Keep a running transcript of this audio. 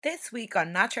This week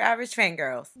on Not Your Average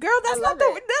Fangirls. Girl, that's not even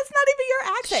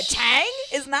your accent. Chang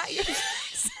is not your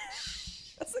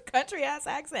That's a country ass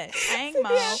accent. Chang Mo.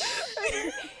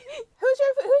 Who's your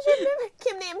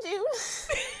Kim Namjoon?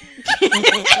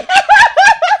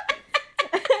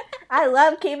 I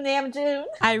love Kim Namjoon.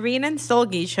 Irene and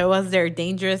Solgi show us their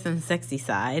dangerous and sexy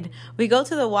side. We go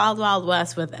to the Wild Wild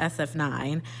West with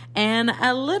SF9 and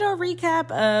a little recap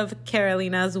of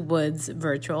Carolina's Woods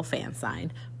virtual fan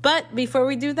sign. But before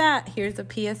we do that, here's a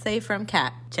PSA from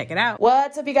Kat. Check it out.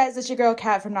 What's up, you guys? It's your girl,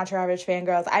 Kat from Not Your Average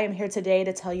Fangirls. I am here today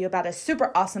to tell you about a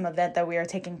super awesome event that we are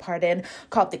taking part in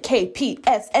called the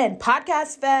KPSN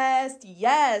Podcast Fest.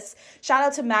 Yes! Shout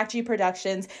out to MacG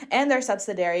Productions and their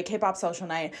subsidiary, K-Pop Social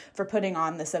Night, for putting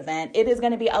on this event. It is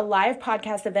going to be a live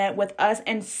podcast event with us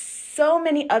and so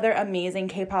many other amazing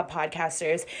K-pop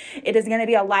podcasters. It is going to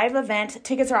be a live event.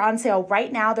 Tickets are on sale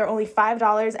right now. They're only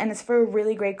 $5 and it's for a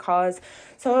really great cause.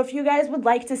 So if you guys would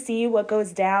like to see what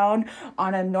goes down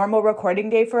on a normal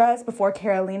recording day for us before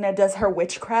Carolina does her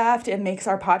witchcraft and makes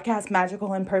our podcast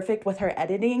magical and perfect with her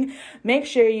editing, make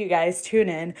sure you guys tune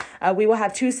in. We will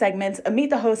have 2 segments, a Meet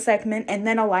the Host segment and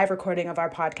then a live recording of our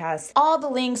podcast. All the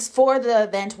links for the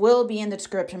event will be in the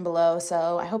description below,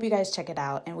 so I hope you guys check it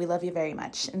out, and we love you very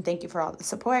much, and thank you for all the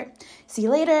support. See you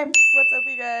later. What's up,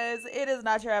 you guys? It is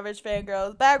Not Your Average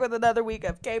Fangirls, back with another week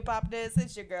of K-Popness.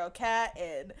 It's your girl, Kat,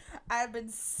 and I've been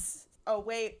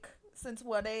awake since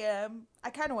 1 a.m.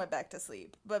 I kind of went back to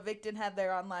sleep, but Victon had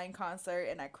their online concert,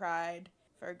 and I cried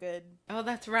for a good... Oh,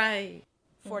 that's right.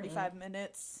 45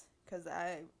 minutes, because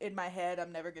in my head,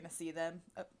 I'm never going to see them.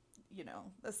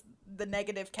 That's the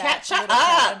negative cat in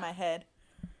my head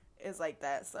is like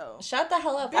that, so... Shut the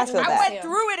hell up. Bitch, I went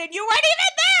through it, and you weren't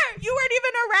even there! You weren't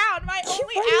even around! My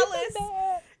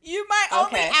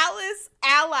only Alice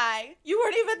ally. You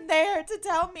weren't even there to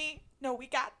tell me, no, we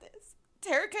got this.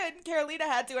 Terica and Carolina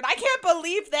had to, and I can't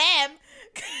believe them.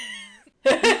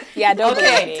 Yeah, don't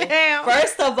blame me. Damn.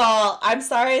 First of all, I'm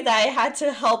sorry that I had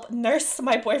to help nurse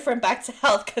my boyfriend back to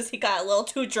health because he got a little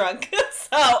too drunk.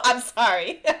 So I'm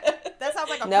sorry. That sounds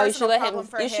like a personal problem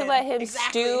for him. You should let him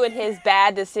stew in his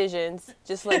bad decisions.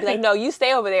 Just be like, no, you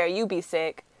stay over there. You be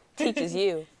sick. Teaches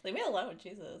you. Leave me alone,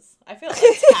 Jesus. I feel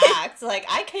attacked. Like,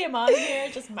 I came on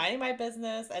here just minding my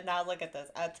business, and now look at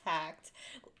this. Attacked.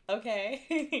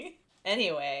 Okay.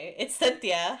 Anyway, it's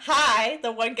Cynthia. Hi,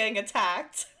 the one getting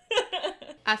attacked.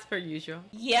 As per usual.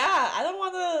 Yeah, I don't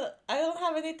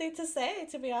have anything to say,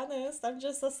 to be honest. I'm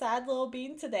just a sad little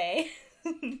bean today.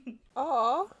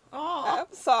 Oh, I'm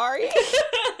sorry.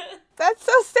 That's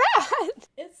so sad.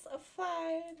 It's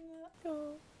fine.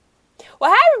 Oh.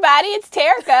 Well, hi everybody, it's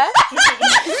Terica.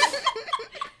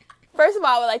 First of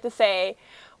all, I would like to say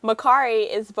Mercari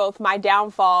is both my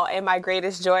downfall and my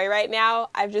greatest joy right now.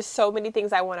 I have just so many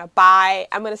things I want to buy.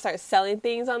 I'm going to start selling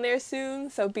things on there soon,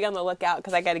 so be on the lookout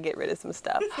because I got to get rid of some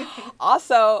stuff.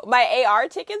 Also, my AR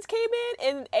tickets came in,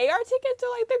 and AR tickets are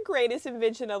like the greatest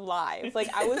invention of life. Like,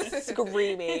 I was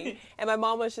screaming, and my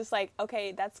mom was just like,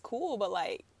 okay, that's cool, but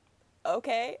like,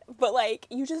 okay. But like,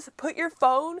 you just put your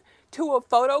phone to a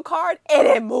photo card, and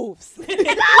it moves.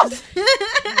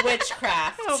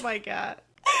 Witchcraft. Oh my God.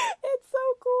 It's so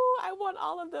cool. I want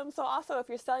all of them. So also, if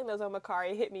you're selling those on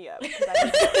Mercari, hit me up.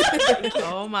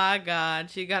 Oh my God.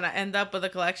 She's gonna end up with a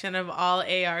collection of all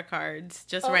AR cards.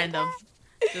 Just random.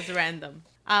 Just random.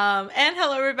 And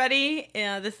hello everybody.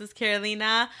 This is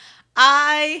Carolina.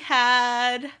 I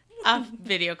had a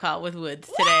video call with Woods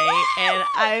today and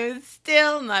I'm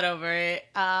still not over it.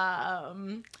 Yeah,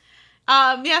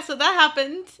 so that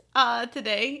happened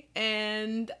today,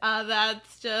 and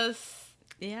that's just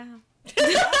yeah.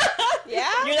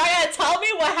 Yeah? You're not gonna tell me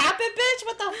what happened, bitch?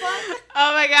 What the fuck?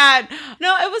 Oh my God.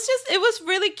 No, it was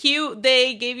really cute.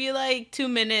 They gave you like 2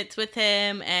 minutes with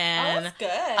him, and that's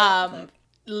good.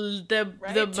 The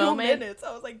moment 2 minutes.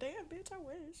 I was like, damn, bitch, I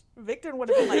wish. Victor would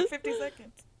have been like 50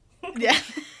 seconds. Yeah.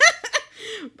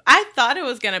 I thought it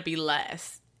was gonna be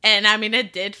less. And I mean,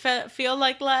 it did feel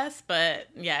like less, but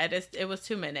yeah, it was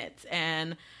 2 minutes.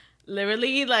 And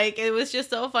literally, like, it was just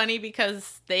so funny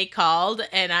because they called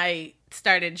and I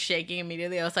started shaking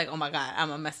immediately. I was like, oh my God, I'm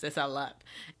gonna mess this all up.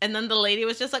 And then the lady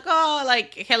was just like, oh,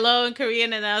 like, hello in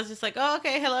Korean. And I was just like, oh,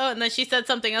 okay, hello. And then she said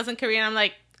something else in Korean. I'm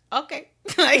like, okay.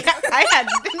 Like, I had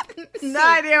no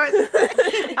idea what to say.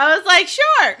 I was like,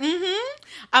 sure.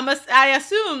 I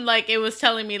assumed, like, it was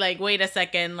telling me, like, wait a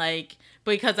second, like,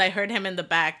 because I heard him in the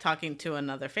back talking to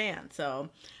another fan. So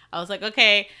I was like,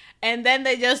 okay. And then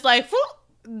they just like, whoop,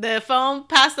 the phone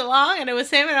passed along and it was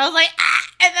him. And I was like, ah!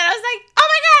 And then I was like, oh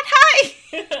my God, hi.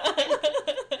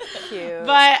 cute.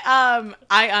 But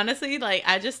I honestly, like,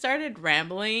 I just started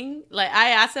rambling. Like, I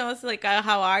asked him, I was like,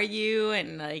 how are you?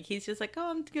 And like, he's just like, oh,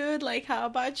 I'm good. Like, how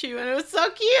about you? And it was so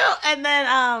cute. And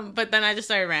then but then I just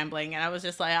started rambling, and I was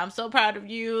just like, I'm so proud of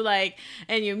you, like,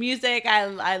 and your music,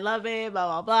 I love it, blah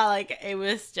blah blah. Like, it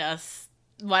was just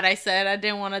what I said I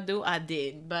didn't want to do, I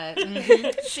did. But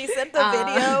she sent the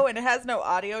video and it has no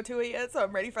audio to it yet, so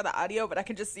I'm ready for the audio, but I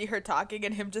can just see her talking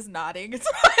and him just nodding and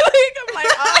smiling. I'm like,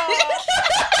 oh.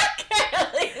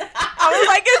 I was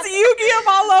like, it's Yu-Gi-Oh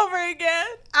all over again.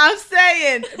 I'm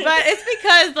saying, but it's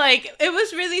because, like, it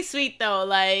was really sweet though.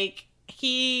 Like,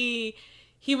 he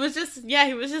was just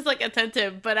like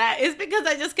attentive, but it's because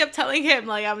I just kept telling him,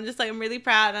 like, I'm just like, I'm really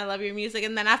proud and I love your music.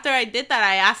 And then after I did that,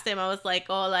 I asked him, I was like,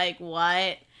 oh, like,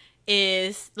 what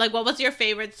was your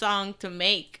favorite song to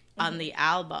make on the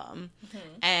album?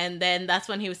 And then that's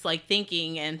when he was like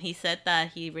thinking, and he said that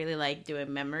he really liked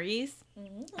doing Memories.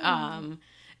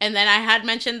 And then I had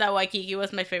mentioned that Waikiki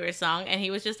was my favorite song, and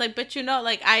he was just like, but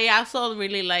like, I also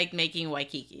really like making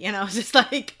Waikiki. And I was just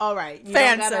like, all right.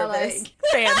 Fan service.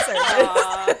 Fan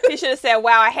service. He should have said,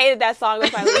 wow, I hated that song. It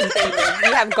was my least favorite.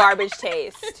 You have garbage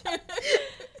taste.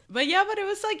 But yeah, but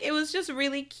it was just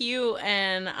really cute.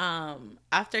 And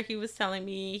after he was telling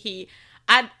me,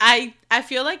 I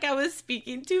feel like I was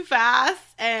speaking too fast,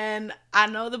 and I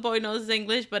know the boy knows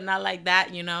English, but not like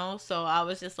that, So I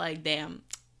was just like, damn.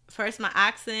 First my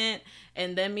accent,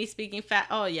 and then me speaking fast.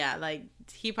 Oh yeah, like,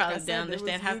 he probably didn't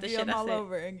understand half the shit I said. all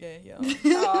over again, yo.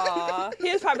 Aww.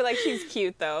 He was probably like, she's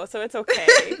cute though, so it's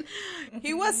okay.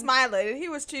 He was smiling. He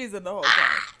was cheesing the whole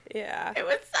time. Yeah, it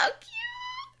was so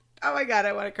cute. Oh my god,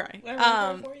 I want to cry.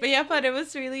 But yeah, but it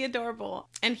was really adorable.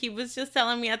 And he was just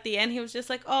telling me at the end, he was just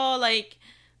like, oh, like,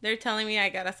 they're telling me I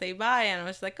gotta say bye, and I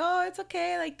was like, oh, it's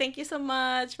okay, like, thank you so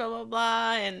much, blah blah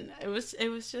blah. And it was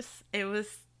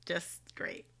just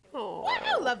great. Oh,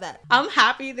 I love that. I'm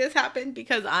happy this happened,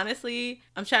 because honestly,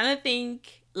 I'm trying to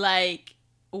think, like,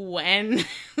 when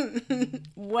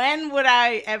would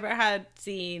I ever had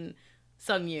seen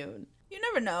Sungyoon? You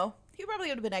never know. He probably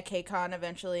would have been at KCON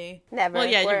eventually. Never. Well,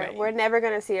 yeah, we're never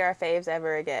gonna see our faves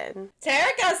ever again.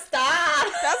 Terica, stop!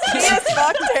 That's me as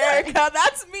fuck, Terica.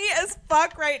 That's me as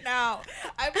fuck right now.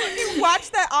 I fucking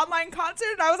watched that online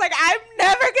concert and I was like, I'm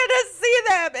never gonna see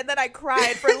them. And then I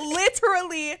cried for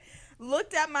literally...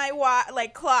 looked at my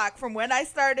clock from when I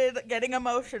started getting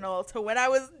emotional to when I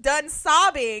was done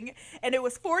sobbing, and it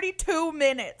was 42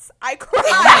 minutes. I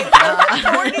cried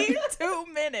for 42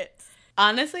 minutes.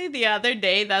 Honestly, the other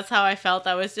day, that's how I felt.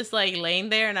 I was just, like, laying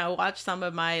there, and I watched some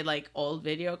of my, like, old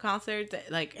video concerts,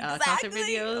 like, concert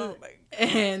videos,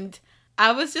 and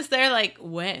I was just there, like,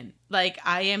 when? Like,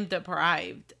 I am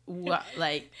deprived. What?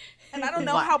 Like, and I don't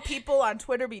know how people on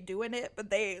Twitter be doing it, but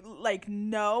they, like,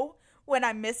 know when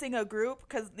I'm missing a group,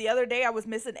 because the other day I was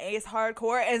missing Ace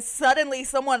Hardcore, and suddenly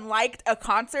someone liked a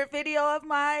concert video of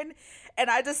mine, and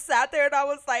I just sat there and I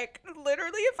was like,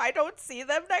 literally, if I don't see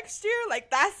them next year, like,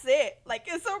 that's it. Like,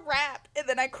 it's a wrap. And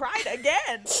then I cried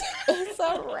again. It's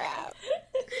a wrap.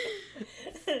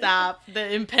 Stop.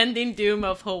 The impending doom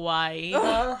of Hawaii.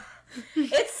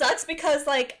 It sucks because,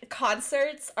 like,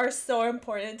 concerts are so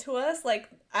important to us, like,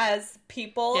 as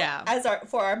people,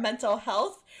 for our mental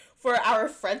health, for our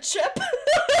friendship.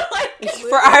 Like,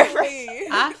 for our friendship.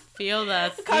 I feel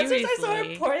that. Concerts are so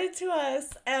important to us,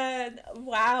 and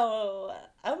wow,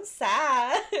 I'm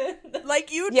sad.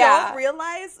 Like, you don't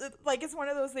realize, like, it's one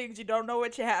of those things, you don't know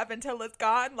what you have until it's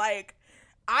gone. Like,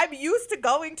 I'm used to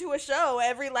going to a show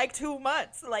every, like, 2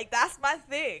 months. Like, that's my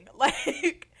thing.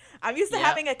 Like, I'm used to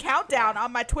having a countdown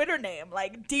on my Twitter name,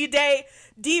 like, D-Day,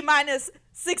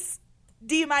 D-6,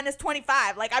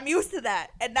 D-25. Like, I'm used to that.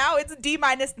 And now it's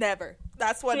D-never.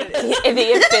 That's what it is. In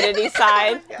the infinity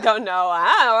side. Don't know.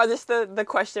 Or just the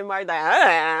question mark. Like,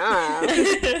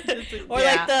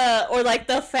 or like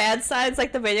the fan signs,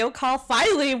 like the video call.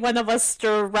 Finally, one of us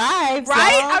strives.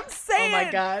 Right? Y'all. I'm saying. Oh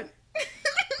my god.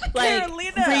 Like,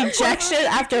 Carolina, rejection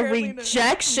after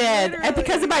rejection. Literally. And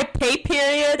because of my pay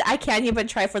period, I can't even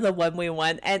try for the one we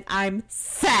won. And I'm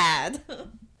sad.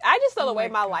 I just feel the way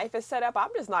my life is set up, I'm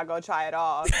just not going to try it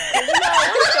all.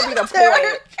 What's going to be the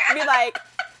point? Be like,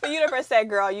 the universe said,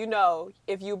 girl, you know,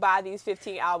 if you buy these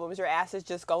 15 albums, your ass is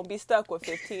just going to be stuck with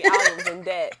 15 albums in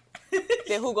debt.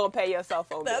 Then who going to pay your cell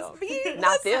phone bill? That's me.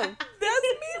 Not them. That's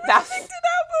me with 15 albums.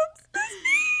 That's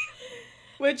me.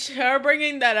 Which, her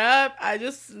bringing that up,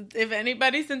 if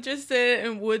anybody's interested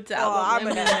in Wood's album,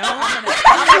 let me know. I'm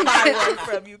gonna buy one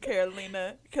from you,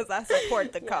 Carolina, because I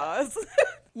support the cause.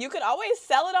 You could always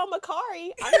sell it on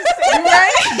Macari. I'm just saying.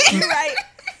 Right? You're right.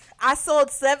 I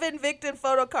sold 7 Victon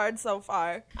photo cards so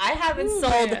far. I haven't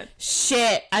sold man.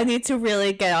 shit. I need to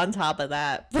really get on top of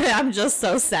that. But I'm just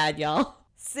so sad, y'all.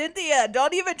 Cynthia,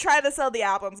 don't even try to sell the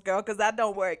albums, girl, because that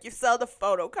don't work. You sell the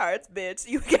photo cards, bitch.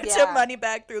 You get Yeah. your money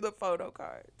back through the photo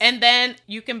cards. And then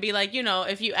you can be like,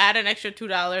 if you add an extra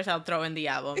 $2, I'll throw in the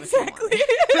album. Exactly.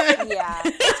 Yeah.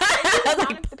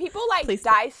 The people please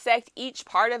dissect each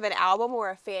part of an album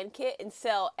or a fan kit and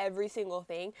sell every single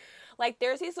thing. Like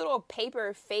there's these little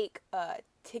paper fake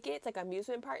tickets, like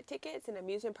amusement park tickets and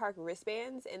amusement park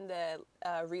wristbands in the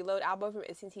Reload album from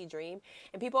S&T Dream,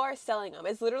 and people are selling them.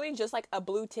 It's literally just like a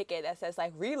blue ticket that says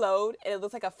like Reload, and it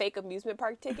looks like a fake amusement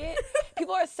park ticket.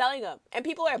 People are selling them, and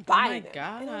people are buying them.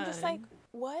 God. And I'm just like,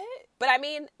 what? But I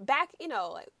mean, back,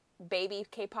 like baby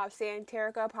K-pop stan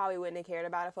Terika probably wouldn't have cared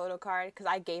about a photo card because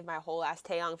I gave my whole ass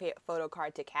Taeyong photo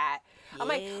card to Kat. I'm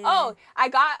like, oh, I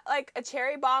got like a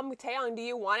cherry bomb with Taeyong. Do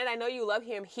you want it? I know you love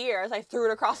him here. So I threw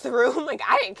it across the room. Like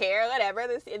I didn't care, whatever.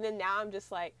 And then now I'm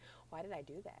just like, why did I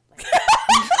do that? Like,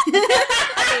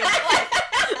 I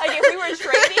mean, like if we were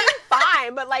trading,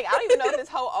 fine. But like I don't even know if this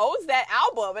hoe owns that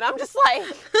album. And I'm just like,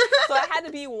 so it had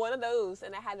to be one of those,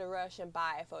 and I had to rush and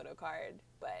buy a photo card.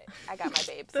 But I got my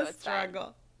babe, so The it's fine.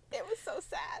 struggle. It was so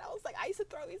sad. I was like, I used to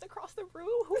throw these across the room.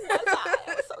 Who was I?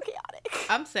 It was so chaotic.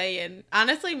 I'm saying,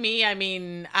 honestly, I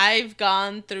mean, I've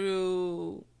gone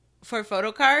through, for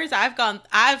photo cards, I've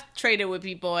traded with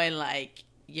people in like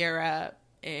Europe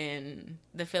and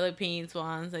the Philippines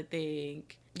ones, I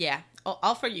think. Yeah.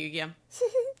 All for you, yeah.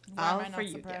 Why am All I for not you,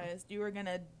 yeah. surprised? You were going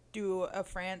to do a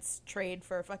France trade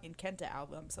for a fucking Kenta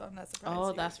album, so I'm not surprised. Oh,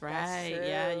 you- that's right. true.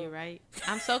 Yeah, you're right.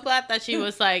 I'm so glad that she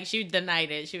was like, she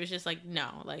denied it. She was just like,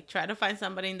 no, like try to find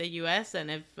somebody in the US, and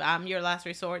if I'm your last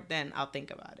resort, then I'll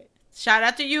think about it. Shout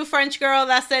out to you, French girl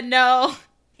that said no.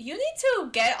 You need to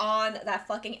get on that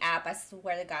fucking app, I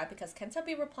swear to God, because Kenta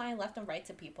be replying left and right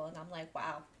to people, and I'm like,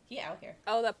 wow, he out here.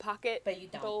 Oh, the pocket But you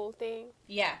don't. bowl thing.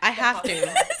 Yeah. I the have pocket-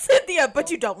 to. Cynthia, but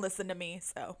you don't listen to me,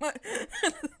 so.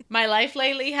 My life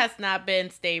lately has not been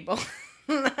stable.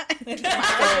 Our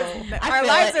I feel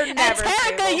lives it. are never And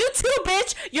Terika, stable. you too,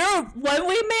 bitch. You're a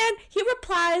one-way man. He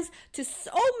replies to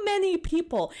so many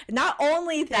people. Not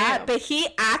only that, Damn. but he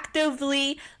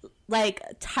actively like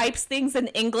types things in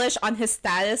English on his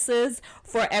statuses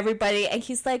for everybody, and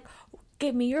he's like,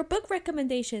 give me your book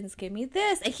recommendations, give me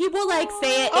this, and he will like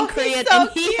say it in Oh, he's Korean, so and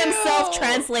he himself cute.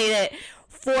 translate it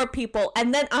for people.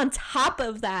 And then on top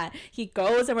of that, he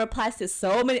goes and replies to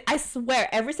so many. I swear,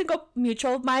 every single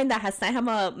mutual of mine that has sent him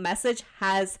a message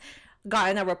has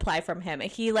gotten a reply from him, and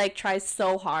he like tries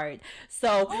so hard.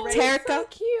 So Terika, So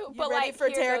cute. You But ready like, for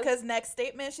here goes- Terika's next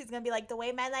statement? She's gonna be like, the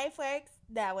way my life works,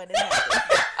 that one is happening.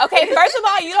 Okay, first of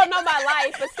all, you don't know my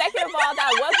life. But second of all, that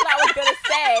was what I was gonna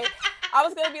say. I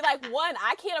was gonna be like, one,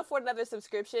 I can't afford another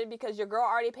subscription because your girl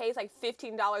already pays like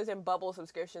 $15 in Bubble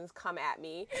subscriptions. Come at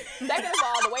me. Second of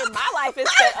all, the way my life is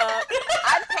set up,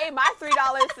 I'd pay my $3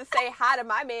 to say hi to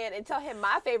my man and tell him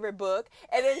my favorite book,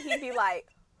 and then he'd be like,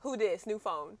 who this? New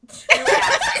phone. New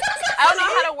app. I don't know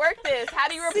how to work this. How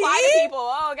do you reply See? to people?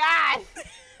 Oh God.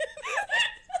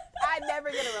 I'm never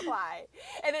gonna reply.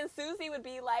 And then Susie would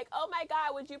be like, oh my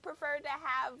God, would you prefer to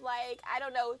have like, I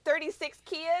don't know, 36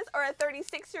 Kias or a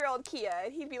 36-year-old Kia?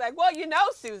 And he'd be like, well, you know,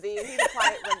 Susie. And he'd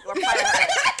reply to her.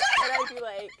 And I'd be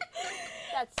like,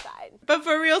 that's fine. But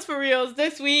for reals,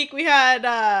 this week we had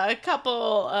a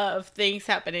couple of things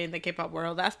happening in the K-pop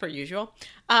world, as per usual.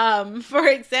 For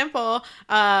example,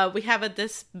 we have a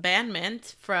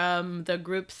disbandment from the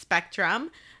group Spectrum.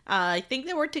 I think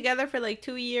they were together for like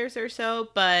 2 years or so,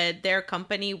 but their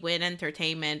company, Win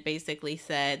Entertainment, basically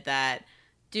said that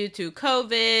due to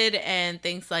COVID and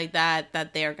things like that,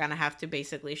 that they're gonna have to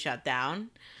basically shut down.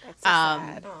 That's so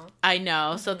sad. I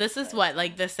know. So this is what,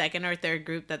 like the second or third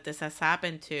group that this has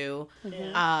happened to,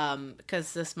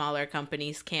 because the smaller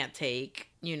companies can't take,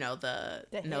 the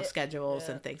no hit. schedules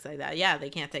Yeah. and things like that. Yeah, they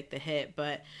can't take the hit,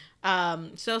 but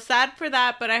so sad for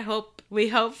that. But we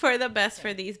hope for the best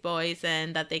for these boys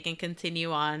and that they can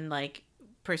continue on like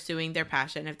pursuing their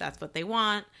passion if that's what they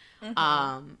want.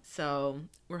 So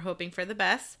we're hoping for the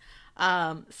best.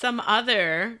 Some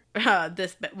other I'm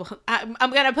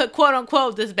gonna put quote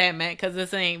unquote disbandment because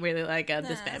this ain't really like a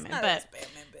disbandment, but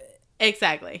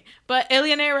exactly. But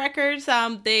Illionaire Records,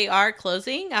 they are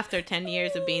closing after 10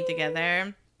 years of being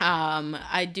together.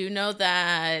 I do know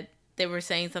that they were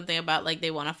saying something about like they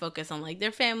want to focus on like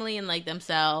their family and like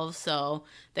themselves, so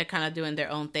they're kind of doing their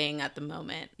own thing at the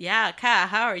moment. Yeah, Kat,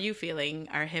 how are you feeling?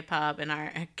 Our hip hop and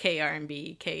our K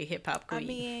R&B, K hip hop I queen.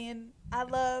 mean, I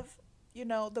love,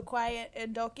 the Quiet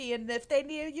and Doki, and if they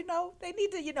need, they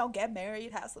need to, get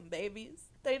married, have some babies.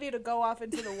 They need to go off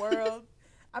into the world.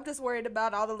 I'm just worried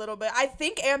about all the little bit. I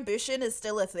think Ambition is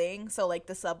still a thing. So, like,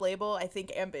 the sub-label, I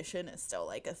think Ambition is still,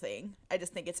 like, a thing. I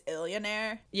just think it's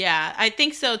Illionaire. Yeah, I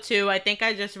think so, too. I think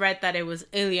I just read that it was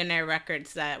Illionaire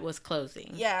Records that was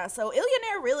closing. Yeah, so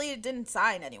Illionaire really didn't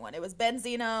sign anyone. It was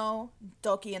Benzino,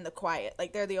 Doki, and The Quiet.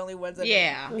 Like, they're the only ones that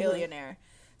Illionaire.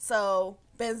 So,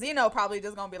 Benzino probably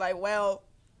just gonna be like, well,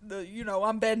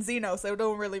 I'm Benzino, so it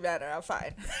don't really matter. I'm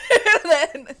fine.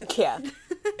 Then, Yeah.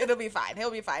 it'll be fine.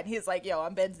 He'll be fine. He's like, yo,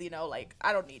 I'm Benzino. Like,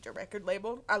 I don't need your record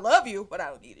label. I love you, but I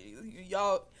don't need you.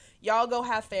 Y'all go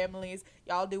have families.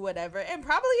 Y'all do whatever. And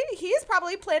he's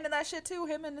probably planning that shit too.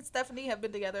 Him and Stephanie have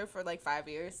been together for like 5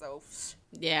 years. So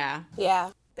Yeah.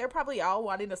 Yeah. they're probably all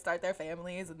wanting to start their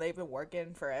families, and they've been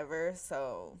working forever.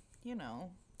 So,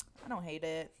 I don't hate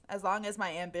it. As long as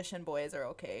my Ambition boys are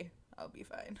okay, I'll be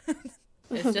fine.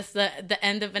 It's just the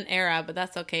end of an era, but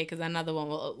that's okay because another one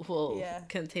will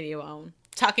continue on.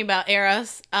 Talking about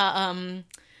eras, X1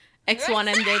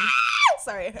 ended.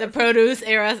 Sorry. The produce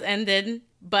eras ended,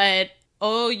 but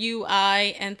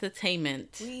OUI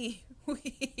Entertainment. We.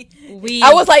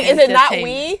 I was like, is it not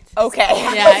we? Okay.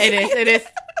 Yeah,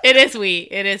 it is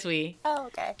we. Oh,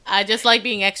 okay. I just like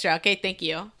being extra. Okay, thank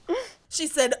you. She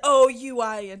said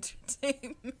OUI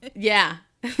Entertainment. Yeah.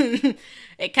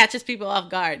 It catches people off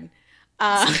guard.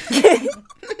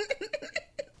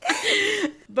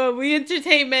 But We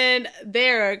Entertainment,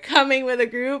 they're coming with a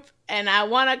group, and I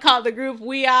want to call the group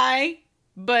We,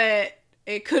 but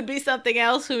it could be something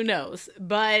else. Who knows?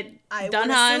 But I would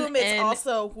Dunhan assume it's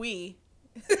also we.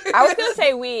 I was gonna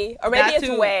say we, or maybe it's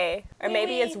too. way, or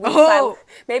maybe it's we. Oh.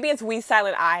 Maybe it's we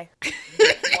silent I.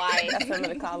 Why? That's what I'm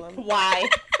gonna call them. Why?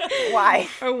 Why?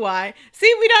 Or why?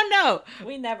 See, we don't know.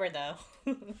 We never know.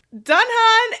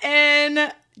 Dunhan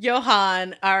and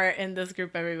Johan are in this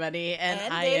group, everybody, and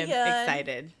I am Daehyun.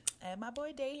 excited. And my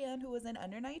boy Daehyun, who was in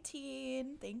Under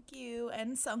 19. Thank you.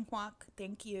 And Sungkwak.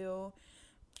 Thank you.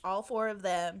 All 4 of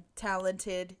them,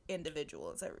 talented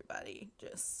individuals, everybody.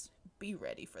 Just be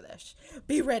ready for that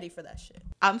Be ready for that shit.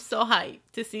 I'm so hyped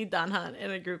to see Dunhan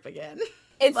in a group again.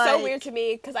 It's so Like- weird to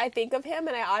me because I think of him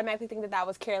and I automatically think that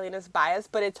was Carolina's bias,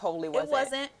 but it totally wasn't. It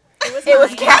wasn't. It was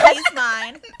mine. Kat. He's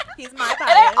mine. He's my And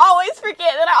I bias. always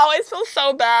forget, and I always feel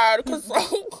so bad because like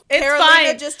It's Carolina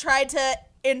fine. just tried to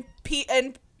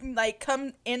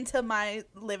come into my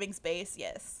living space,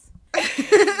 yes. But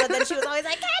then she was always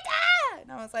like, Kata!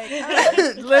 And I was like, oh,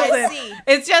 I Listen, see.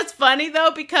 it's just funny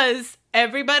though because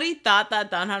everybody thought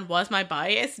that Dunhan was my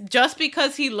bias just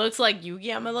because he looks like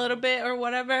Yu-Gi-Oh a little bit or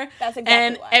whatever. That's exactly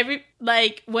and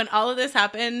why. when all of this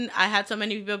happened, I had so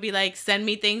many people be like, send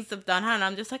me things of Dunhan.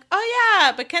 I'm just like, oh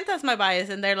yeah, but Kenta's my bias,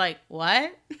 and they're like,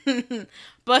 what?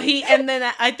 But and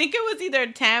then I think it was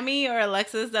either Tammy or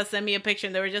Alexis that sent me a picture,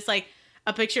 and they were just like,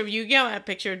 a picture of Yu-Gi-Oh and a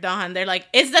picture of Dunhan. They're like,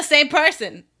 it's the same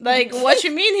person. Like, what you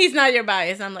mean he's not your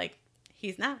bias? I'm like,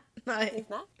 he's not. Like, he's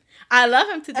not. I love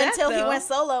him to death. Until he though. went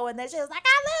solo, and then she was like,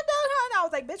 I love Dunhan. I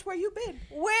was like, bitch, where you been?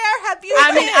 Where have you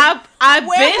I been? mean, I've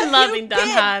Where have been you loving been?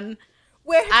 Dunhan.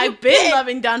 Where have you I've been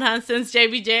loving Dunhan since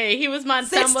JBJ. He was my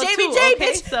since Sambo JBJ, too. Okay,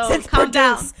 bitch. so Since calm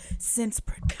down. Produce. Since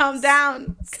Produce. Calm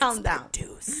down. Since Calm down.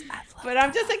 Produce. I've loved But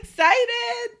I'm just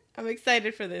excited. I'm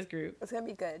excited for this group. It's gonna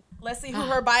be good. Let's see who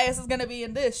her bias is gonna be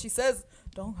in this. She says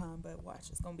Donhan, but watch,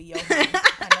 it's gonna be Johan.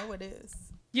 I know it is.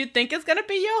 You think it's gonna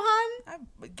be Johan?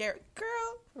 Garrett,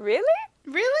 girl, Really?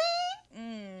 Really?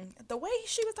 the way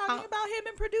she was talking about him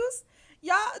and Produce,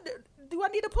 y'all. Do I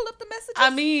need to pull up the messages? I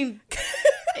mean,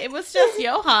 it was just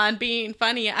Johan being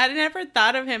funny. I never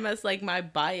thought of him as like my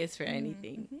bias for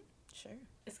anything. Sure.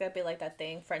 It's gonna be like that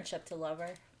thing, friendship to lover.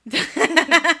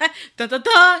 Dun, dun,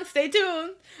 dun. Stay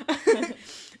tuned.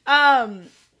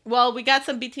 Well, we got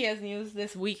some BTS news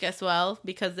this week as well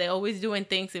because they're always doing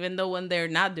things even though when they're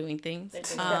not doing things. They're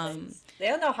doing things. They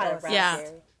don't know how to rap. Yeah.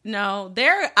 No,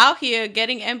 they're out here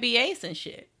getting MBAs and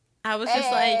shit. I was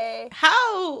just like,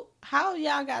 how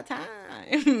y'all got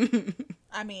time?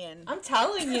 I mean, I'm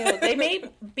telling you,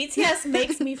 BTS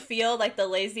makes me feel like the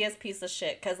laziest piece of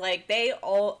shit because like they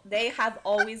have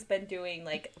always been doing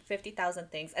like 50,000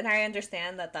 things, and I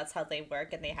understand that that's how they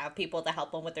work and they have people to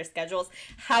help them with their schedules.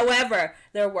 However,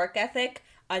 their work ethic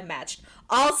unmatched.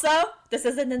 Also, this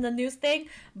isn't in the news thing,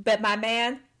 but my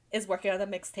man is working on a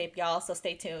mixtape, y'all. So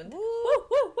stay tuned. Woo,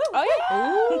 woo, woo, Oh yeah.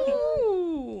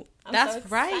 Ooh, that's so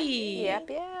right. Yep.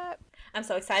 I'm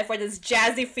so excited for this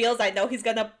jazzy feels. I know he's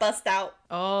gonna bust out.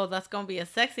 Oh, that's gonna be a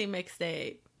sexy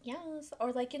mixtape. Yes,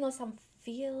 or like some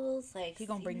feels like he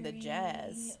gonna bring the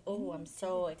jazz. Oh, I'm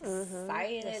so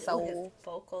excited. The Ooh, soul. his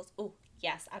vocals. Oh,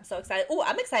 yes, I'm so excited. Oh,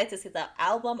 I'm excited to see the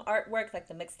album artwork, like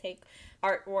the mixtape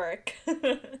artwork.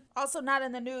 Also, not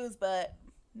in the news, but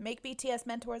Make BTS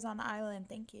mentors on the island.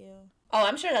 Thank you. Oh,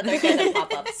 I'm sure that they're gonna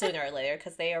pop up sooner or later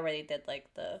because they already did like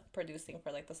the producing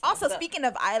for like the song. Also, speaking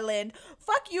of island,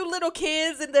 fuck you little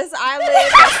kids in this island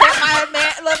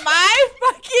that sent my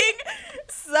fucking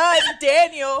son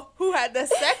Daniel, who had the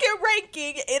second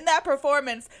ranking in that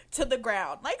performance, to the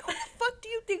ground. Like, who the fuck do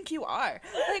you think you are?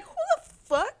 Like, who the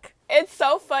fuck? It's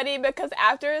so funny because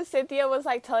after Cynthia was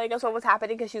like telling us what was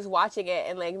happening because she was watching it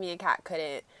and like me and Kat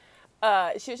couldn't.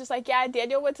 She was just like, yeah,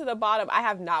 Daniel went to the bottom. I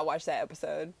have not watched that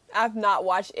episode. I've not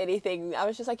watched anything. I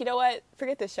was just like, you know what?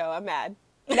 Forget this show. I'm mad.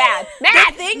 Mad.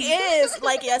 The thing is,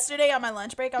 like yesterday on my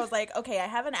lunch break, I was like, okay, I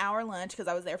have an hour lunch because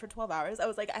I was there for 12 hours. I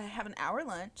was like, I have an hour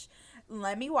lunch.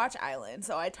 Let me watch Island.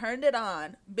 So I turned it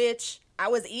on. Bitch, I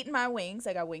was eating my wings.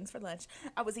 I got wings for lunch.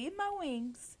 I was eating my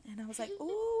wings. And I was like, ooh,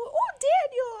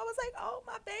 Daniel. I was like, oh,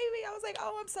 my baby. I was like,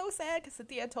 oh, I'm so sad because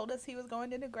Cynthia told us he was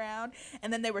going in the ground.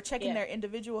 And then they were checking their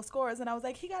individual scores. And I was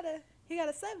like, he got a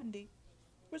 70,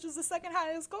 which was the second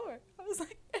highest score. I was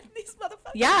like, these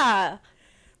motherfuckers. Yeah.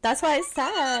 That's what I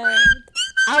said.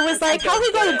 I was like, how did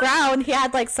he go to ground? He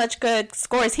had like such good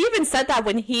scores. He even said that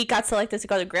when he got selected to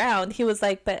go to ground. He was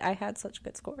like, but I had such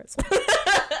good scores.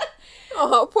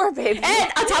 Oh, poor baby.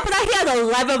 And on top of that, he had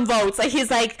 11 votes. Like,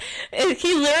 he's like,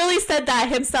 he literally said that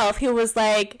himself. He was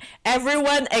like,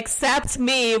 everyone except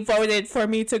me voted for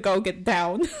me to go get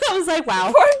down. I was like,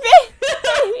 wow. Poor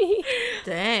baby.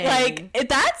 Dang. Like,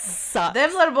 that sucks.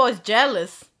 Them little boys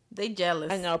jealous. They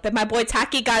jealous. I know, but my boy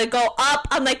Taki gotta go up.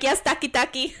 I'm like, yes,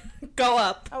 Taki, go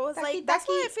up. I was like, that's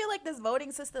why I feel like this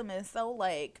voting system is so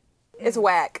like, It's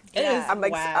whack. Yeah. I'm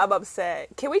like, whack. I'm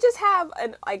upset. Can we just have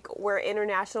an like where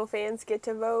international fans get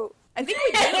to vote? I think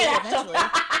we did it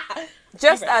eventually.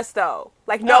 Just us though,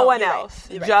 like no one you're right. else.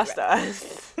 You're right, Just you're right.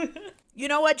 us. You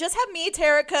know what? Just have me,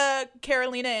 Terica,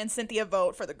 Carolina, and Cynthia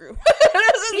vote for the group.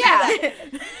 Yeah,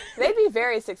 they'd be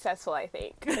very successful. I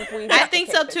think. If we I got to think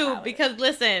pick so the too, talent. because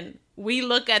listen, we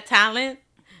look at talent.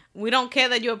 We don't care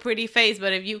that you're a pretty face,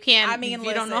 but if you can't, I mean, if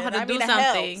you don't know how to do it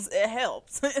something,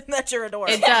 helps that you're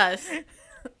adorable. it does.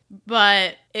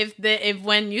 But if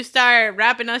when you start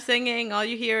rapping or singing, all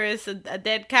you hear is a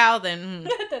dead cow, then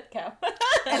That cow.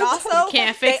 And also,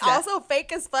 can't they fix that. also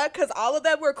fake as fuck because all of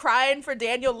them were crying for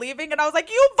Daniel leaving, and I was like,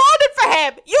 "You voted for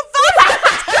him. You voted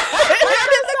for him."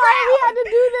 I'm sorry we had to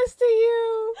do this to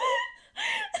you.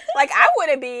 Like I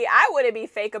wouldn't be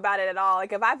fake about it at all.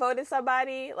 Like if I voted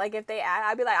somebody, like if they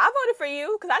I'd be like, I voted for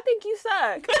you because I think you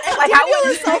suck. Like I Daniel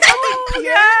wouldn't is so fucking pure.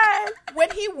 Yes.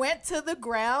 When he went to the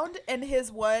ground and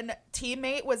his one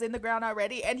teammate was in the ground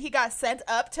already and he got sent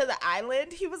up to the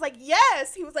island, he was like,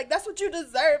 yes. He was like, that's what you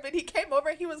deserve. And he came over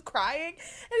and he was crying.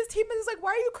 And his teammate was like,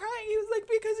 why are you crying? He was like,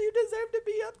 because you deserve to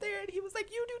be up there. And he was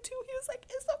like, you do too. He was like,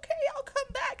 it's okay. I'll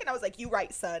come back. And I was like, you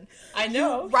right, son. I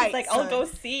know. Right, He's like, son. I'll go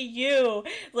see you.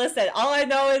 Listen, all I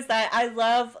know is that I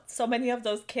love so many of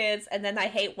those kids, and then I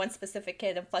hate one specific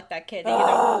kid and fuck that kid. And you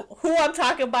know who I'm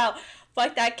talking about.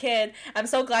 Fuck that kid. I'm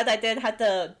so glad I didn't have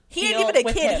to. He ain't deal even a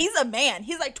with kid. him. He's a man.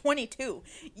 He's like 22.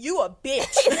 You a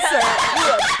bitch, sir.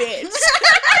 You a bitch.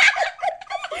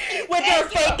 With your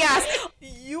fake ass.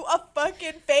 You a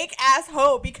fucking fake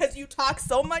asshole because you talk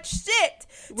so much shit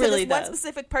to Really this one does.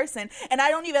 specific person. And I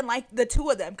don't even like the two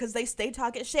of them because they stay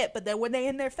talking shit. But then when they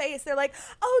in their face, they're like,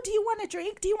 oh, do you want a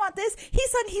drink? Do you want this? He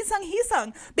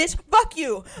sung. Bitch, fuck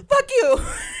you. Fuck you.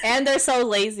 And they're so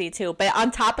lazy too. But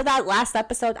on top of that, last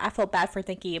episode, I felt bad for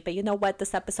Nikki. But you know what?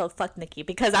 This episode, fuck Nikki.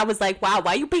 Because I was like, wow,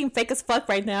 why are you being fake as fuck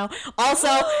right now? Also,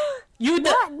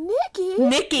 Not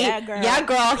Nikki. Yeah,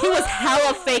 girl. He was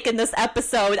hella fake in this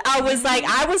episode. I was like,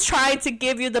 I was trying to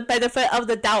give you the benefit of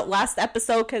the doubt last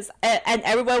episode because, and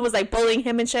everyone was like bullying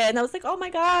him and shit. And I was like, oh my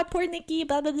God, poor Nikki,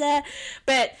 blah, blah, blah.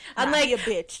 But I'm like, Be a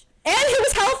bitch. and he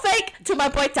was hella fake to my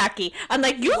boy Taki. I'm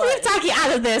like, you leave Taki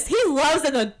out of this. He loves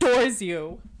and adores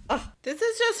you. this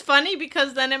is just funny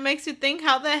because then it makes you think,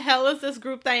 how the hell is this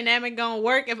group dynamic gonna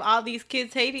work if all these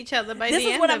kids hate each other by This the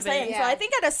is end what of I'm saying. it? So I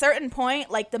think at a certain point,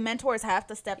 like the mentors have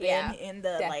to step Yeah, in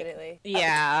the definitely.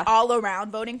 Yeah. all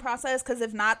around voting process because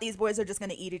if not, these boys are just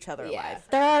gonna eat each other alive.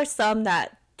 There are some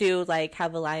that do like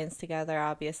have alliance together,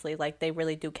 obviously. Like they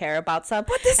really do care about some.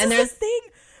 But this and is the thing.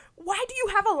 Why do you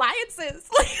have alliances?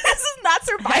 Like this is not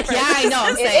Survivor. Yeah, I know.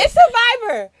 I'm saying. It's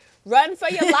Survivor. Run for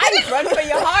your life. Run for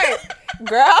your heart,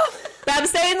 girl. But I'm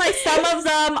saying, like, some of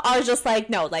them are just like,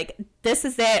 no, like, this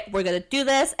is it. We're going to do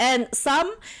this. And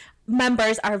some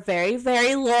members are very,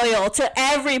 very loyal to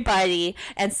everybody.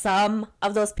 And some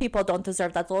of those people don't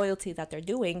deserve that loyalty that they're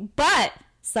doing. But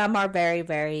some are very,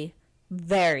 very,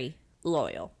 very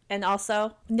loyal. And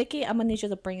also, Nikki, I'm going to need you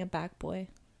to bring it back, boy.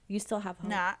 You still have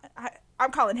hope. Nah,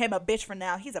 I'm calling him a bitch for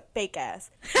now. He's a fake ass.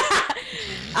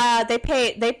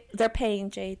 They're paying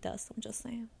Jade does. I'm just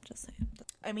saying.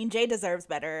 I mean, Jay deserves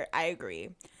better. I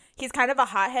agree. He's kind of a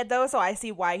hothead though, so I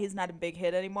see why he's not a big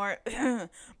hit anymore.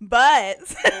 But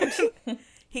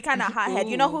he kind of hothead.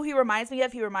 You know who he reminds me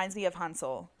of? He reminds me of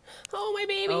Hansel. Oh, my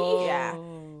baby. Oh. Yeah,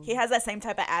 he has that same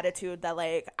type of attitude that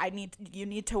like you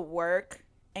need to work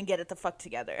and get it the fuck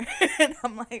together. And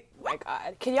I'm like, Oh my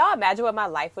God. Can y'all imagine what my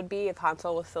life would be if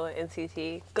Hansel was still in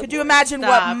NCT? could you imagine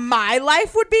what my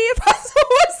life would be if Hansel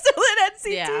was still in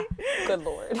NCT? Yeah. Good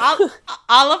Lord.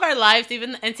 all of our lives,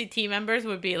 even the NCT members,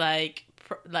 would be like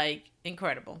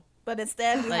incredible. But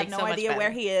instead, we Like, have no so much idea better.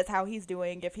 where he is, how he's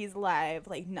doing, if he's alive,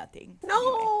 like nothing.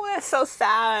 No, that's so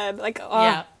sad. Like, oh,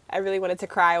 Yeah. I really wanted to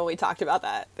cry when we talked about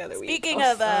that the other week. Speaking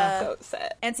I of was so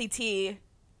upset. NCT,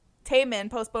 Taemin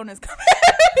postponed his comeback.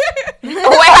 Oh, wait,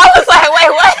 I was like, wait,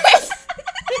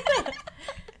 what?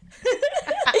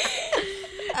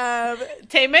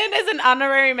 Taemin is an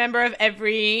honorary member of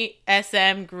every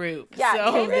SM group. Yeah,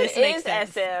 so Taemin this makes is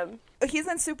sense. SM. He's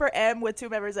in Super M with 2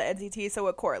 members of NCT, so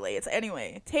it correlates.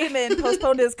 Anyway, Taemin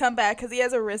postponed his comeback because he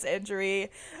has a wrist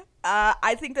injury.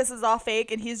 I think this is all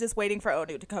fake, and he's just waiting for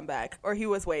Onu to come back. Or he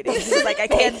was waiting. He was like, I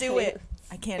can't do it.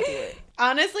 I can't do it.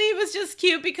 Honestly, it was just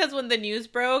cute because when the news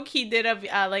broke, he did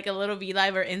a like a little V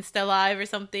Live or Insta Live or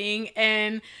something,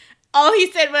 and all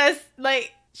he said was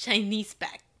like Chinese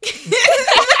back.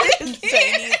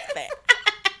 Chinese back.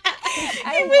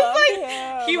 I love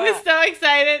him. He was so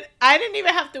excited. I didn't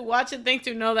even have to watch a thing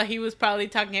to know that he was probably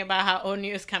talking about how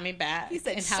Onu is coming back. He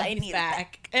said and how Chinese he's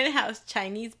back. And how it's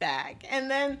Chinese back.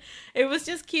 And then it was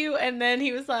just cute. And then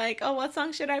he was like, oh, what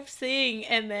song should I sing?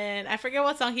 And then I forget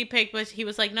what song he picked, but he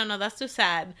was like, no, that's too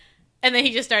sad. And then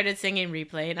he just started singing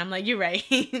Replay. And I'm like, you're right.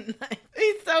 He's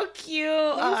so cute.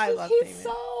 Oh, I love He's Taemin.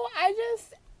 so,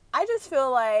 I just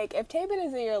feel like if Taemin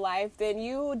is in your life, then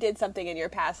you did something in your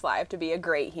past life to be a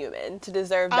great human, to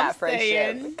deserve that friendship.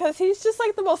 saying. Because he's just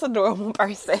like the most adorable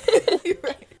person.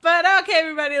 But okay,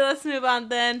 everybody, let's move on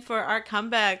then for our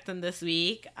comeback then this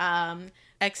week.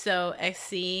 EXO,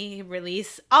 XC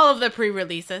release all of the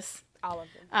pre-releases. All of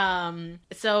them.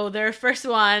 So their first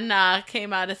one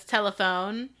came out as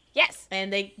Telephone, Yes.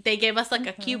 and they gave us like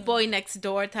a cute boy next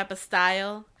door type of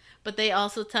style, but they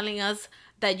also telling us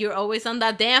that you're always on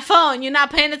that damn phone, you're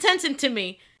not paying attention to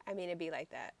me, I mean, it'd be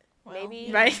like that. Well,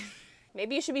 maybe right?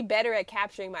 Maybe you should be better at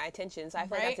capturing my attention. So I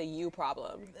feel like Right? that's a you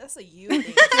problem. That's a you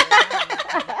thing.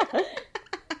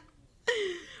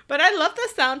 But I love the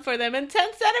sound for them, and 10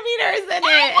 centimeters in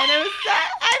it, and it was so,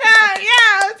 I know, yeah,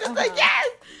 I was just like, yes.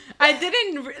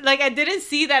 I didn't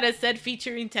see that it said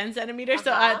featuring 10 centimeters.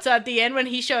 So at the end when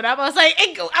he showed up, I was like,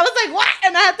 what?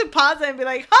 And I had to pause it and be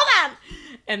like, hold on.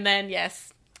 And then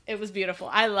yes, it was beautiful.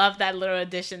 I love that little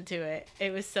addition to it.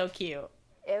 It was so cute.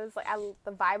 It was like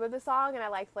the vibe of the song, and I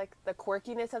liked like the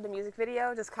quirkiness of the music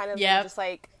video. Just kind of Yep. just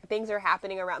like things are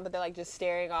happening around, but they're like just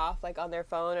staring off like on their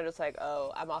phone, and it's like,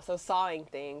 oh, I'm also sawing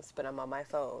things, but I'm on my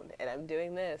phone, and I'm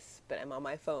doing this, but I'm on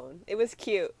my phone. It was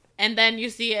cute. And then you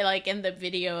see it like in the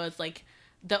video, it's like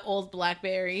the old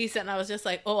Blackberries, and I was just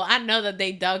like, oh, I know that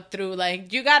they dug through.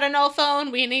 Like, you got an old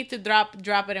phone? We need to drop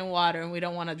it in water, and we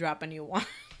don't want to drop a new one.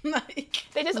 Like,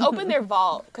 They just opened their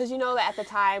vault because you know that at the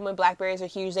time when Blackberries were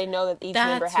huge, they know that each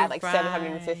member That's had like right.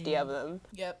 750 of them.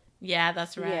 Yep. yeah,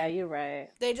 that's right. Yeah, you're right.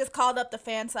 They just called up the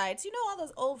fan sites. You know all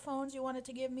those old phones you wanted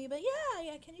to give me, but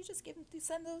yeah. Can you just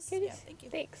send those? Yeah, thank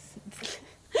you. Thanks.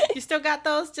 You still got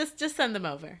those? Just send them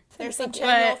over. There's some Thank you.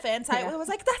 general But- fan site where it was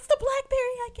like, that's the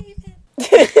BlackBerry I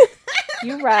gave him.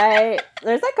 You're right.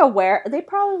 There's like they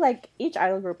probably like each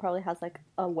idol group probably has like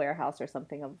a warehouse or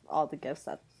something of all the gifts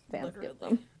that fans give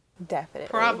them. Definitely.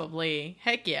 Probably.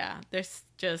 Heck yeah. There's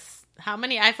just how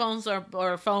many iPhones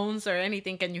or phones or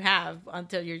anything can you have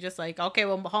until you're just like, okay,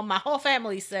 well, my whole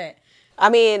family's set. I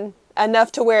mean,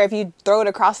 enough to where if you throw it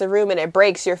across the room and it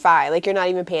breaks, you're fine. Like, you're not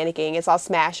even panicking. It's all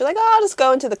smashed. You're like, oh, I'll just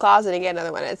go into the closet and get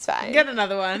another one. It's fine. Get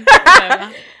another one.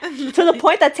 Whatever. To the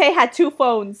point that Tay had 2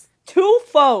 phones. 2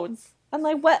 phones. I'm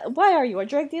like, what? Why are you a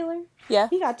drug dealer? Yeah.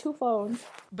 He got 2 phones.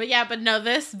 But no,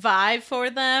 this vibe for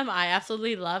them, I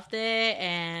absolutely loved it.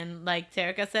 And like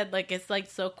Terika said, like it's like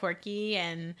so quirky,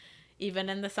 and even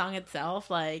in the song itself,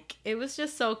 like it was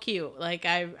just so cute. Like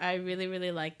I really,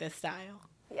 really like this style.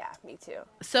 Yeah, me too.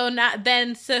 So now,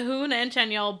 then Sehun and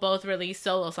Chanyeol both released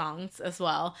solo songs as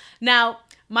well. Now,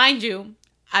 mind you,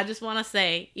 I just want to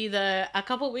say, either a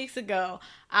couple weeks ago,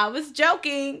 I was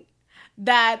joking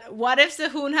that what if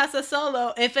Sehun has a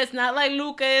solo? If it's not like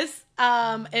Lucas,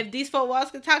 if these 4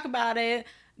 walls could talk about it,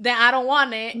 then I don't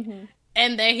want it. Mm-hmm.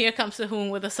 And then here comes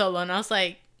Sehun with a solo, and I was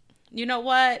like, you know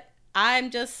what? I'm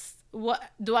just what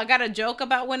do I got a joke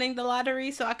about winning the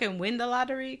lottery so I can win the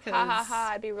lottery? 'Cause... Ha ha ha!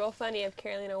 It'd be real funny if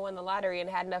Carolina won the lottery and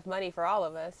had enough money for all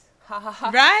of us. Ha ha ha!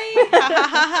 Right? Ha ha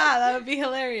ha ha! That would be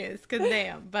hilarious. 'Cause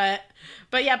damn. But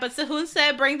Sehun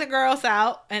said bring the girls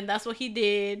out, and that's what he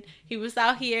did. He was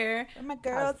out here. Where my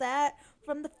girls at?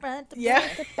 From the front to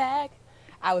The back.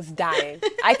 I was dying.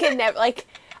 I can never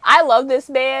I love this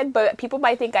man, but people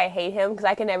might think I hate him because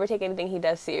I can never take anything he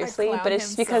does seriously. clown But it's him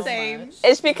just because so much.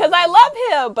 it's because I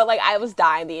love him. But I was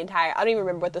dying the entire. I don't even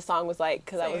remember what the song was like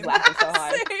because I was laughing so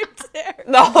hard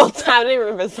the whole time. I didn't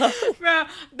remember the song. Bro,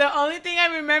 the only thing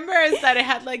I remember is that it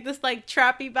had this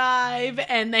trappy vibe,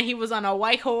 and then he was on a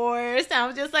white horse, and I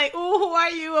was just like, "Ooh, who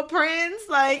are you, a prince?"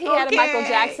 He had a Michael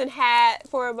Jackson hat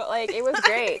for, but it was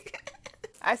great.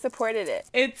 I supported it.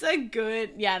 It's a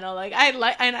good,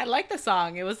 I like the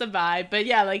song. It was a vibe, but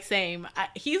yeah, same.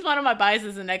 He's one of my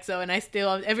biases in EXO, and I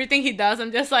still everything he does,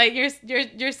 I'm just like,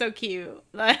 you're so cute.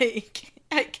 I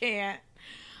can't.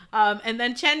 And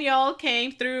then Chenyol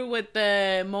came through with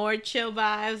the more chill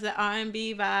vibes, the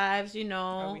R&B vibes,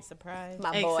 Are we surprised?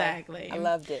 My boy. Exactly. I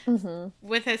loved it.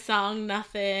 With his song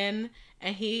Nothing,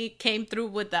 and he came through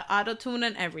with the auto-tune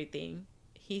and everything.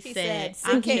 He said,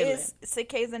 I'm chilling. Sick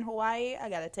K's in Hawaii, I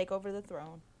gotta take over the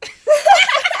throne.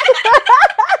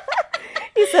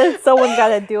 He said someone's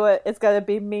gotta do it. It's gotta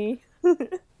be me.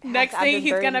 Next I've thing been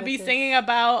he's very gonna be missing. singing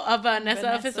about a Vanessa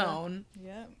of his Vanessa. own.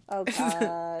 Yeah. Oh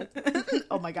god.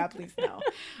 Oh my god, please no.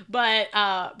 But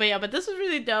this was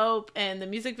really dope, and the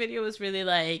music video was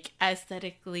really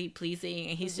aesthetically pleasing,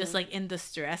 and he's just in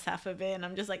distress half of it, and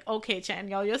I'm just like, okay,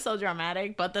 Chenyol, you're so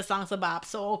dramatic, but the song's a bop,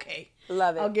 so okay.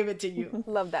 Love it. I'll give it to you.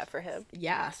 Love that for him.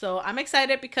 Yeah, so I'm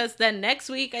excited because then next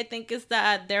week I think is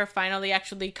that they're finally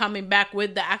actually coming back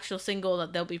with the actual single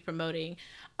that they'll be promoting.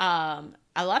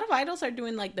 A lot of idols are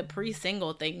doing the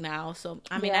pre-single thing now, so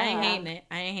I mean, I ain't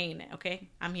hating it. Okay,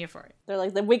 I'm here for it. They're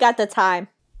like, we got the time.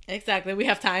 Exactly, we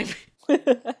have time.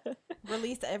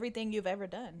 Release everything you've ever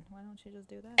done. Why don't you just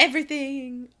do that?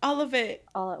 Everything, all of it.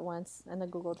 All at once in the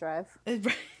Google Drive.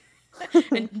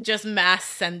 And just mass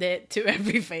send it to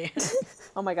every fan.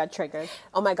 Oh my god, triggered.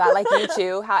 Oh my god,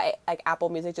 U2, how Apple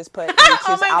Music just put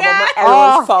U2's my album God.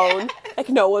 on everyone's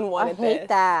phone. No one I wanted hate this.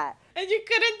 that. And you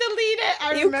couldn't delete it.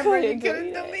 I You remember you couldn't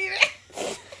couldn't delete delete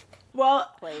it. Well,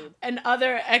 Played.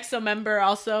 another EXO member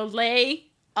also, Lay,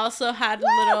 also had a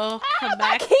little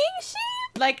comeback. King sheep.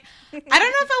 I don't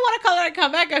know if I want to call it a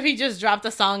comeback if he just dropped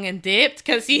a song and dipped,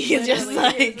 because he just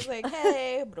It's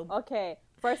hey, Okay,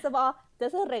 first of all,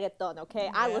 this is reggaeton, okay?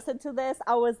 I listened to this,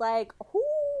 I was like, who,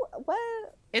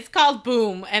 what? It's called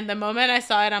Boom, and the moment I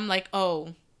saw it, I'm like,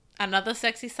 oh, another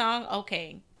sexy song?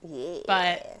 Okay. Yeah.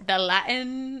 But the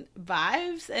Latin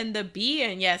vibes and the beat,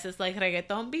 and yes, it's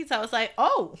reggaeton beats, I was like,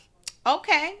 oh,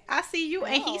 okay, I see you.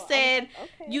 And he said,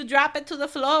 okay. you drop it to the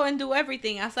floor and do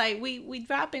everything. I was like, we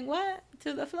dropping what?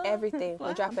 To the floor? Everything. We're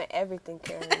Wow. dropping everything,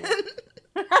 Carolina.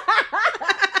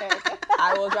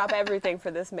 I will drop everything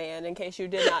for this man, in case you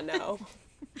did not know.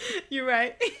 You're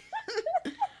right.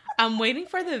 I'm waiting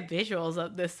for the visuals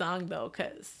of this song, though,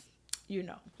 because,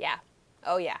 Yeah.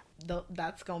 Oh, yeah.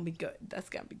 that's going to be good. That's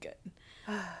going to be good.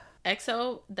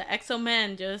 The EXO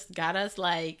men just got us,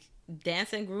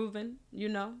 dancing, grooving,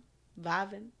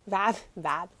 vibing. Vab.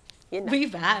 We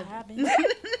vibe. Vibing.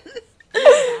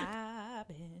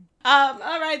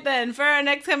 All right then. For our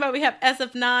next comeback, we have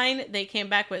SF9. They came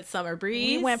back with Summer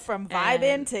Breeze. We went from and-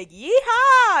 vibing to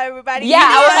yeehaw, everybody. Yeah,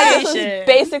 I was like, this Shit. is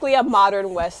basically a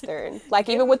modern Western.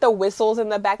 Even with the whistles in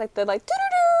the back, doo-doo-doo.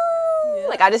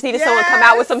 I just needed someone to come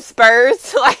out with some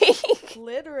spurs.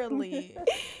 Literally.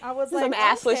 I was Some like,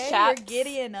 assless okay, chaps. you're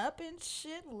giddying up and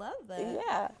shit. Love that.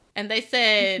 Yeah. And they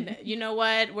said, you know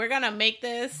what? We're going to make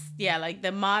this,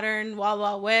 the modern Wild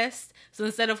Wild West. So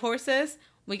instead of horses,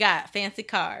 we got fancy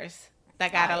cars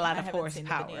that got a lot of I haven't seen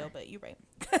the horsepower. video, but you're right.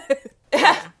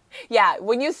 Yeah,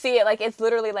 when you see it, it's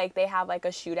literally they have a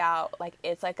shootout,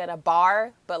 it's at a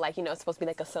bar, but it's supposed to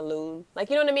be a saloon.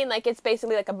 You know what I mean? It's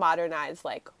basically a modernized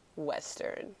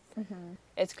Western. Mm-hmm.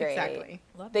 It's great. Exactly.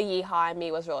 The yeehaw in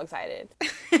me was real excited.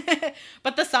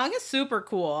 But the song is super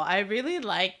cool. I really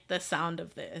like the sound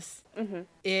of this. Mm-hmm.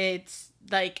 It's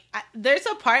there's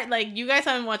a part, you guys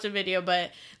haven't watched the video,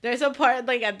 but there's a part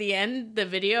at the end, the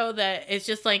video, that it's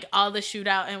just all the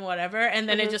shootout and whatever, and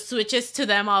then it just switches to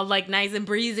them all nice and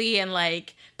breezy and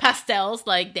pastels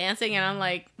dancing, and I'm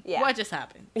like, Yeah. what just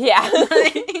happened? Yeah.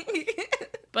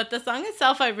 But the song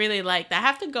itself I really liked. I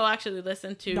have to go actually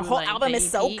listen to The whole album is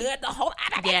so EP. good. The whole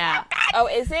album Yeah, Oh,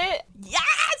 is it?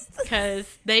 Yes! because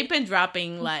they've been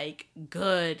dropping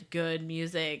good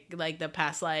music the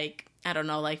past I don't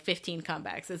know, like 15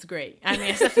 comebacks. It's great. I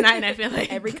mean, SF9, I feel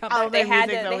like Every comeback. all They their had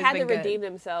music's to always been good. redeem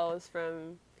themselves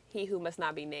from He Who Must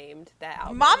Not Be Named. That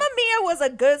album. Mamma Mia was a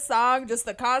good song, just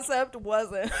the concept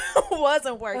wasn't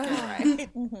working right.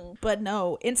 But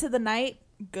no, Into the Night,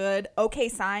 good. Okay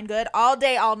Sign, good. All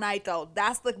Day, All Night, though.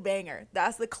 That's the banger.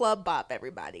 That's the club bop,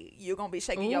 everybody. You're gonna be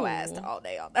shaking your ass to All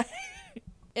Day, All Night.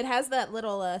 It has that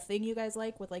little thing you guys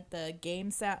like with like the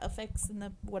game sound effects and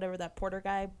the whatever that Porter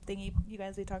guy thingy you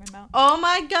guys be talking about. Oh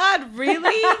my God,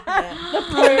 really? The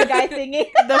Porter guy thingy.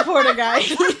 The Porter guy.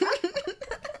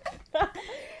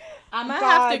 I'm gonna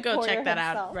have to God, go Porter check that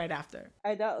out himself. right after.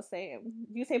 I know, same.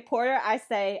 You say Porter, I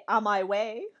say On My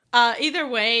Way. Either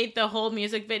way, the whole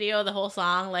music video, the whole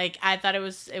song, like I thought it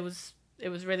was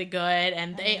really good,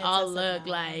 and they it's all just look about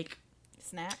like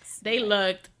Snacks. they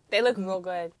looked. They look real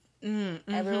good.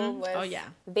 Mm-hmm. Everyone was Oh yeah.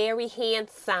 very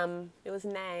handsome. It was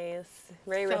nice.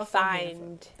 Very So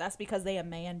refined. That's because they a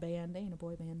man band. They ain't a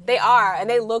boy band. They are, and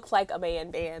they look like a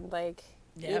man band. Like,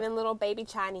 Yep. even little baby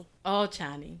Chani. Oh,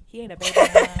 Chani. He ain't a baby.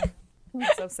 Man.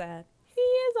 It's so sad. He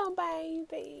is a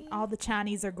baby. All the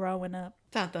Chinese are growing up.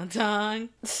 Dun dun dun.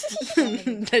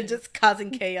 They're just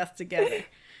causing chaos together.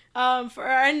 For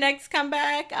our next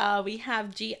comeback, we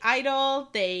have G Idol.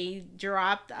 They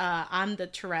dropped On the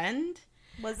Trend.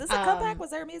 Was this a comeback? Was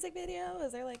there a music video?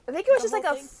 Was there like? I think it was just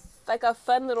whole like a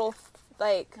fun little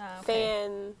like Oh, okay.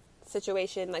 fan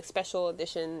situation, like special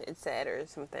edition it said or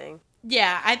something.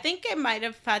 Yeah, I think it might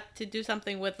have had to do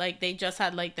something with like they just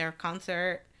had like their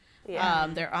concert,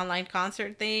 their online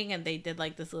concert thing, and they did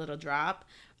like this little drop.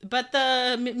 But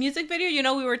the music video, you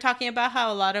know, we were talking about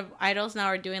how a lot of idols now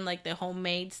are doing like the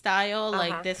homemade style.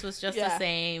 Like this was just the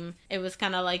same. It was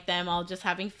kind of like them all just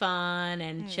having fun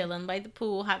and chilling by the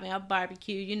pool, having a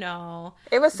barbecue, you know.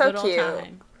 It was so Good old cute.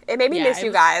 time. It made me Yeah, miss it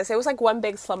you was- guys. It was like one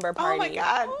big slumber party. Oh my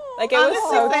God. Like, it was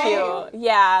so Honestly, cute.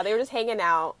 Yeah, they were just hanging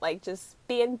out, like, just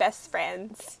being best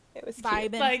friends. It was cute.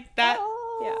 Vibing, Like that.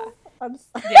 Yeah. I'm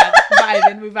Yeah,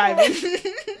 vibing. We vibing.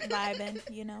 vibing.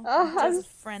 You know, I'm just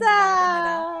friends vibing it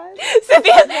out. sad.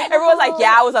 Cynthia, everyone's like,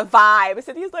 yeah, it was a vibe. And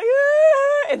Cynthia's like,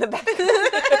 in the back.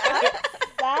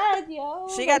 Sad, yo.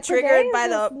 She got Like, triggered today by is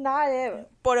the- just not it.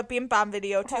 Bought Bim Bam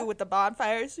video too with the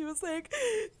bonfire. She was like,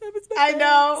 "That was my I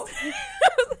know. friends."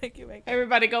 Like, you make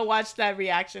Everybody go watch that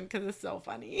reaction because it's so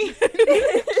funny.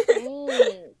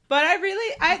 But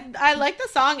I like the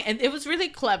song, and it was really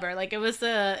clever. Like, it was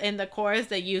in the chorus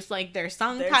they used like their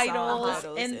song Their song titles,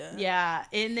 titles, and yeah.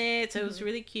 in it. So it was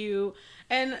really cute,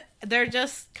 and they're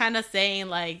just kind of saying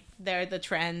like they're the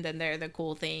trend and they're the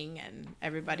cool thing, and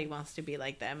everybody wants to be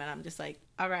like them. And I'm just like,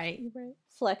 all right,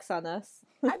 Flex on us.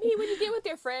 I mean, when you get with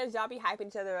your friends, y'all be hyping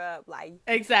each other up. Like, you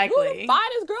the exactly.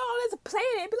 finest girl on this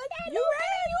planet. Be like, hey, you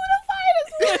right, you the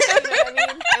finest. You know what I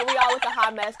mean? And we all look a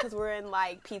hot mess because we're in,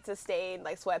 like, pizza stained,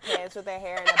 like, sweatpants with our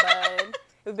hair in a bun.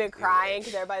 We've been crying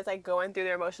because everybody's, like, going through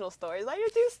their emotional stories. Like,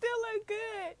 you still look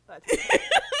good.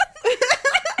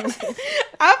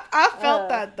 I felt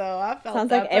that though. I felt Sounds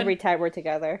that, like but every time we're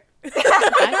together.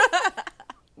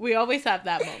 we always have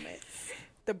that moment.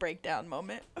 the breakdown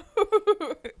moment.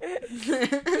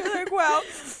 You're like, wow.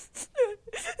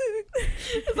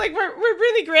 It's like we're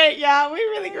really great, yeah. We're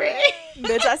really great.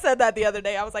 Bitch, I said that the other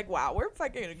day. I was like, wow, we're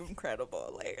fucking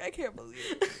incredible. Like, I can't believe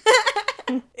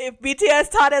it. If BTS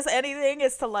taught us anything,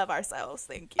 it's to love ourselves.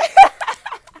 Thank you.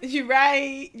 You're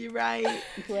right.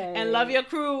 And love your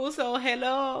crew. So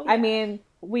hello. I mean,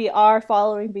 we are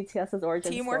following BTS's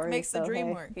origin Teamwork story, makes the so, dream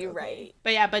hey. work. You're right.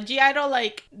 But yeah, but G Idol,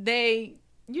 like they've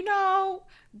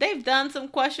done some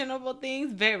questionable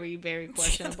things, very, very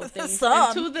questionable things.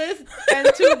 Some. And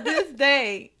to this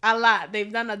day, a lot.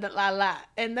 They've done a lot.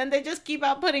 And then they just keep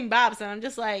out putting bops, and I'm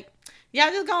just like,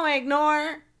 y'all just gonna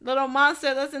ignore little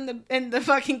monster that's in the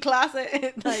fucking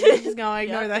closet. Like, you're just gonna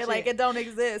ignore that shit. Like, it don't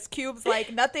exist. Cube's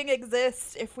like, nothing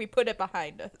exists if we put it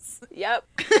behind us. Yep.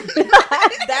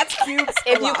 That's Cube's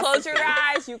If you close your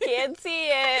eyes, you can't see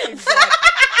it.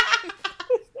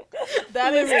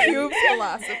 That is Cube's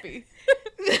philosophy.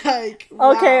 Like,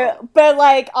 Okay, wow. but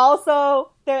like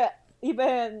also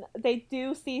they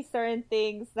do see certain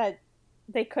things that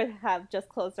they could have just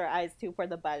closed their eyes to for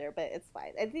the better, but it's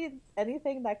fine.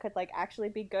 Anything that could like actually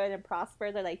be good and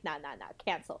prosper, they're like, nah,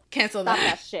 cancel Cancel stop that.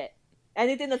 that shit.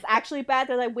 Anything that's actually bad,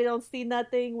 they're like, we don't see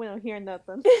nothing, we don't hear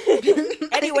nothing.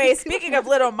 Anyway, speaking of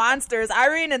little monsters,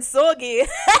 Irene and Seulgi.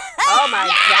 Oh my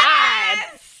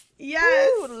God.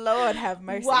 Yes. Ooh, Lord have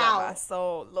mercy Wow. on my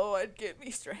soul. Lord, give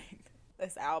me strength.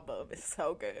 This album is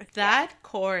so good. That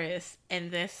chorus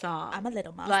in this song. I'm a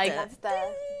little monster. Like, That's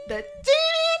the... the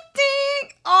ding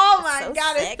ding. Oh Oh my So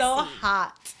god, it's so sexy.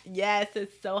 hot. Yes,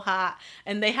 it's so hot.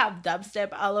 And they have dubstep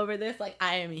all over this. Like,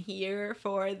 I am here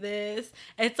for this.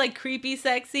 It's like creepy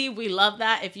sexy. We love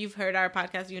that. If you've heard our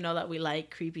podcast, you know that we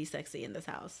like creepy sexy in this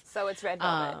house. So it's Red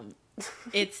Velvet.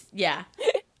 It's, yeah.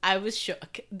 I was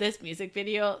shook. This music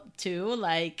video, too,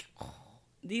 like,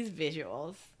 these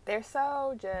visuals. They're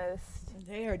so just...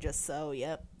 They are just so,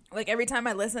 yep. Like, every time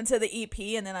I listen to the EP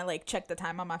and then I, like, check the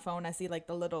time on my phone, I see, like,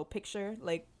 the little picture,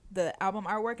 like, the album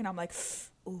artwork, and I'm like,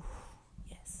 ooh,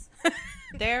 yes.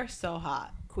 They're so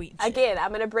hot. Queen shit. Again,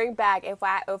 I'm gonna bring back if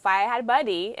I had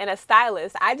money and a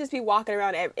stylist, I'd just be walking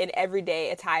around in everyday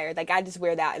attire. Like I just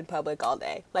wear that in public all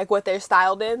day. Like what they're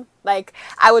styled in. Like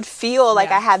I would feel like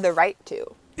Yeah. I had the right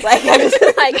to. Like I'm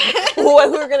just like, who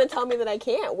are gonna tell me that I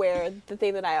can't wear the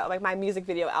thing that I like my music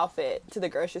video outfit to the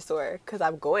grocery store? Because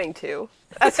I'm going to.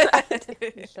 That's what I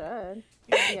do. You should.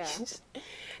 Yeah.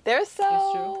 They're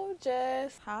so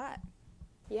just Hot.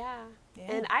 yeah. Yeah.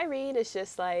 And Irene is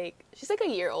just like she's like a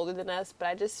year older than us, but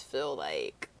I just feel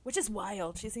like Which is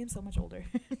wild. She seems so much older.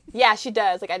 yeah, she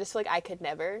does. Like I just feel like I could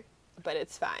never, but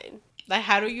it's fine. Like,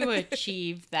 how do you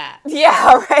achieve that?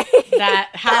 Yeah, right. That,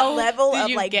 how that level did of,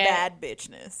 you like, get... bad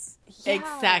bitchness. Yeah.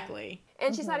 Exactly.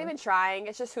 And she's not even trying.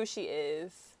 It's just who she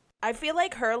is. I feel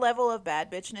like her level of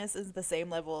bad bitchness is the same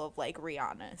level of, like,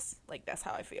 Rihanna's. Like, that's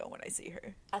how I feel when I see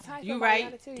her. That's how I You feel about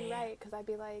right. Rihanna too. You're right. Because I'd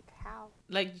be like, how?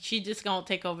 Like, she just gonna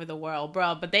take over the world,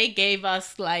 bro. But they gave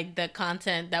us, like, the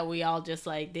content that we all just,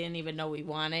 like, didn't even know we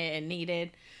wanted and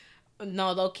needed.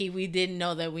 No, low-key, we didn't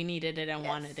know that we needed it and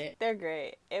wanted it. They're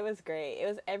great. It was great. It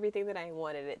was everything that I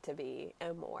wanted it to be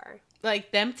and more.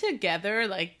 Like, them together,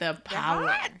 like, the power.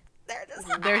 hot. They're just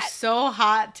hot. They're so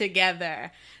hot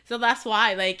together. So that's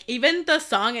why, like, even the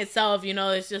song itself, you know,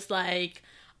 it's just like,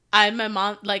 I'm a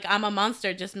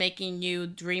monster just making you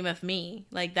dream of me.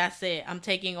 Like, that's it. I'm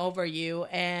taking over you.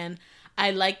 And I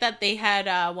like that they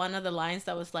had one of the lines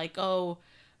that was like, oh,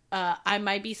 I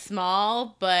might be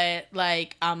small, but,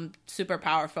 like, I'm super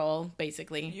powerful,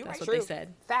 basically. You That's right. what they True.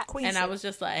 said. Fat. Queen And I shit. was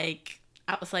just like,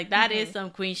 that is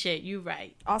some queen shit. You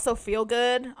right. Also, Feel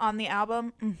Good on the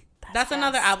album. That's ass.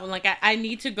 another album. Like, I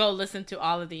need to go listen to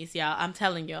all of these, y'all. I'm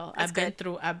telling y'all. That's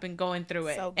I've been going through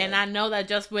it. So good. And I know that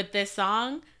just with this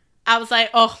song, I was like,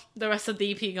 oh, the rest of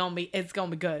the EP it's gonna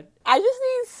be good. I just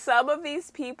need some of these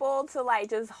people to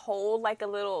like just hold like a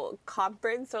little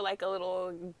conference or like a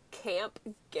little camp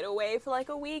getaway for like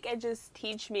a week and just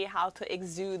teach me how to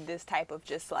exude this type of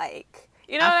just like,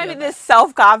 you know I what I feel mean? that. This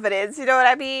self-confidence, you know what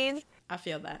I mean? I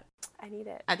feel that. I need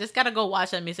it. I just gotta go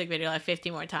watch that music video like 50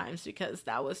 more times because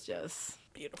that was just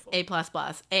Beautiful. A++.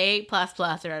 A++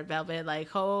 Red Velvet. Like,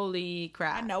 holy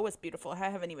crap. I know it's beautiful. I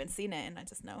haven't even seen it, and I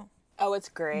just know. Oh, it's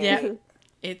great. Yeah.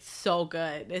 It's so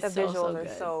good. It's The so visuals good.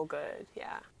 are so good.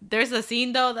 Yeah. There's a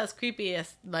scene though that's creepy.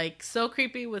 It's like so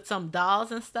creepy with some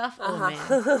dolls and stuff. Oh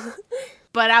Uh-huh. man.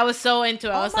 But I was so into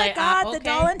it. I Oh was my like, god, okay. the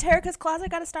doll in Terica's closet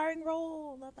got a starring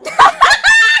role. Love that.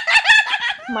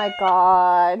 My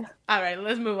God. All right,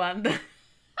 let's move on.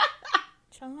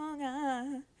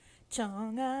 Chonga,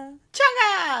 chonga.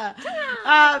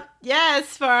 Chunga!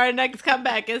 Yes, for our next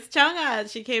comeback, it's Chunga.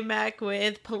 She came back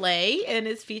with Play and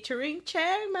is featuring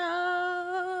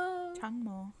Changmo.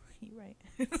 Changmo. You right.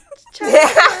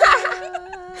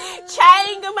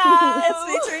 Changmo! It's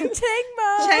featuring Changmo.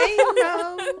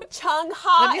 Changmo.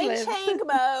 Chungha Let me and live.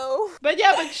 Changmo. But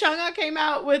yeah, but Chunga came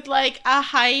out with like a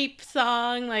hype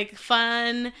song, like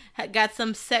fun, got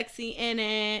some sexy in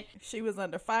it. She was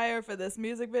under fire for this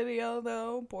music video,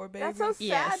 though. Poor baby. That's so sad,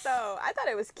 Yes. though. I thought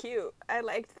it was cute. I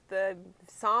liked the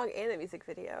song and the music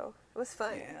video. It was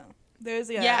fun. Yeah. There's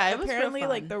it was real apparently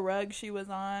like fun. the rug she was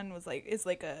on was like it's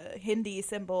like a Hindi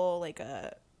symbol, like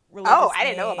a Oh, I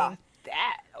didn't know thing. about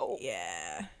that. Oh,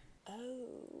 Yeah.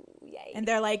 yay. And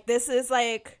they're like, this is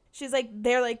like, she's like,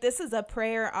 they're like, this is a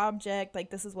prayer object. Like,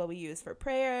 this is what we use for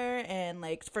prayer. And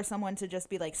like, for someone to just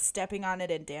be like stepping on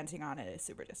it and dancing on it is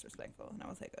super disrespectful. And I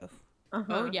was like, oh.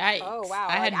 Oh, yikes. Oh, wow.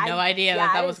 I had Like, no idea yeah,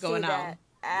 that I that was didn't going see on. that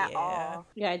at Yeah. all.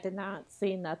 Yeah, I did not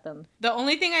see nothing. The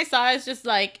only thing I saw is just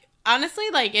like, honestly,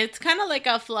 like it's kind of like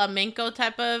a flamenco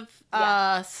type of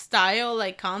style,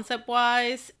 like concept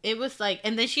wise. It was like,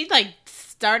 and then she like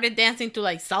started dancing to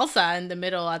like salsa in the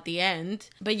middle at the end.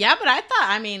 But yeah, but I thought,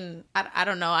 I mean, I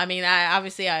don't know. I mean,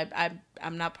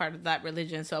 I'm not part of that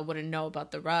religion, so I wouldn't know about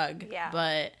the rug. Yeah.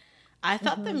 But I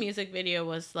thought the music video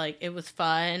was like, it was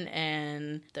fun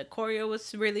and the choreo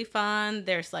was really fun.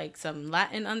 There's like some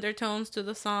Latin undertones to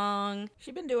the song.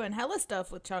 She's been doing hella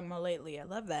stuff with Changmo lately. I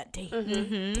love that. Date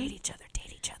each other,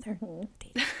 date each other.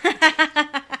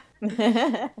 Date.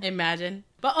 Imagine.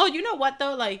 But you know what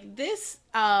though? Like this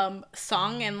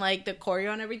song and like the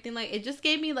choreo and everything, like it just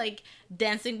gave me like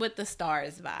Dancing with the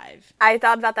Stars vibe. I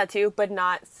thought about that too, but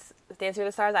not Dancing with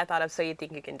the Stars. I thought of So You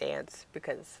Think You Can Dance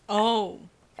because Oh,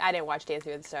 I didn't watch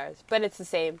Dancing with the Stars, but it's the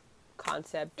same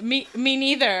concept. me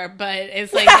neither. But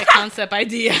it's like the concept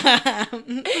idea.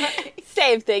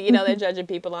 Same thing, you know. They're judging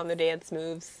people on their dance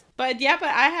moves. But yeah, but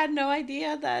I had no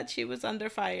idea that she was under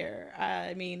fire.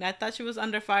 I mean, I thought she was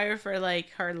under fire for like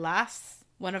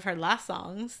one of her last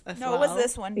songs. No, it was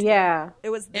this one. Too. Yeah. It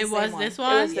was. It was this It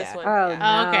one. was this one. Oh,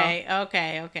 yeah. no.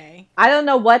 Okay. I don't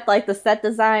know what like the set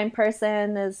design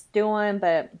person is doing,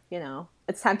 but you know,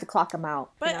 it's time to clock them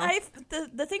out. But you know?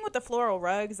 the thing with the floral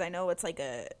rugs, I know it's like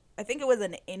I think it was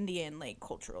an Indian like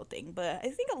cultural thing, but I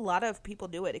think a lot of people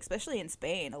do it, especially in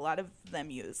Spain. A lot of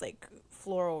them use like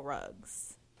floral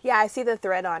rugs. Yeah, I see the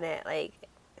thread on it. Like,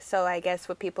 so I guess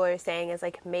what people are saying is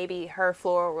like maybe her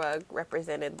floral rug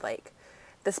represented like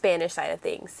the Spanish side of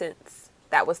things, since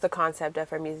that was the concept of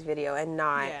her music video and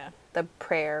not the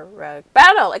prayer rug. But I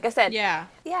don't know. Like I said, Yeah.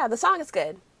 the song is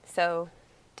good. So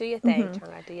do your thing,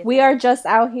 Chonga. Do your We thing. are just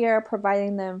out here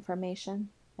providing the information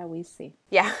that we see.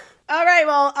 Yeah. All right,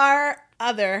 well, our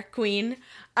other queen,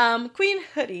 Queen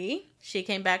Hoodie, she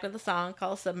came back with a song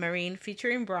called Submarine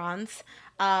featuring Bronze.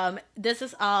 This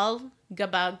is all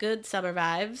about good summer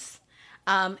vibes.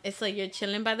 It's like you're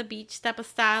chilling by the beach type of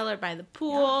style or by the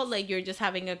pool. Like you're just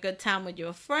having a good time with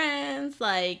your friends.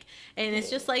 Like, and it's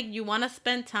just like you want to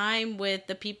spend time with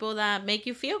the people that make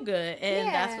you feel good. And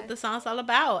that's what the song's all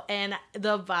about. And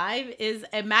the vibe is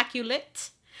immaculate.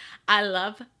 I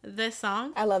love this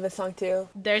song. I love this song too.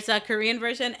 There's a Korean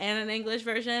version and an English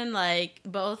version, like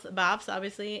both bops,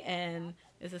 obviously, and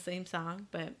it's the same song,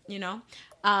 but you know.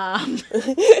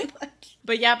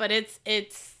 But yeah, but it's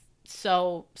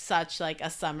such like a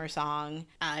summer song.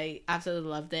 I absolutely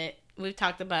loved it. We've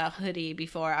talked about Hoodie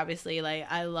before, obviously. Like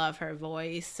I love her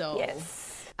voice, so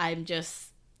Yes. I'm just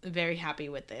very happy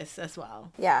with this as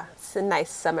well. Yeah, it's a nice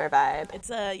summer vibe. It's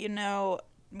you know,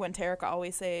 when Terica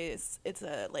always says it's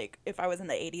like if I was in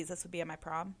the 80s, this would be at my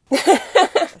prom.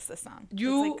 That's the song.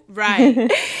 You It's like, right.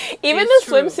 Even It's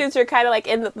the true. swimsuits are kind of like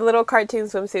in the little cartoon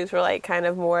swimsuits were like kind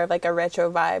of more of like a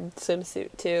retro vibe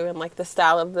swimsuit too, and like the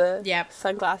style of the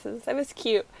sunglasses. It was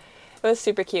cute. It was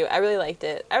super cute. I really liked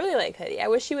it. I really like Hoodie. I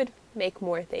wish she would make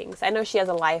more things. I know she has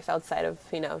a life outside of,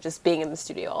 you know, just being in the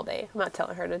studio all day. I'm not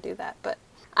telling her to do that, but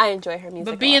I enjoy her music.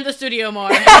 But be in the studio more.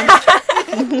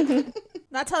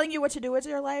 not telling you what to do with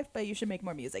your life, but you should make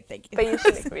more music. Thank you. But you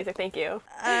should make more music. Thank you.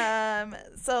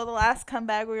 So the last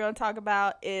comeback we're going to talk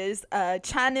about is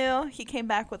Chanu. He came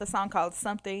back with a song called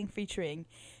Something featuring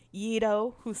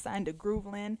Yido, who signed to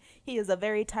Grooveland. He is a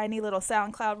very tiny little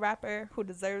SoundCloud rapper who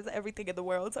deserves everything in the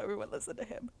world, so everyone listen to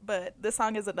him. But this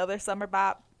song is another summer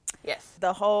bop. Yes.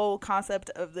 The whole concept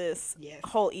of this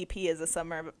whole EP is a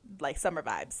summer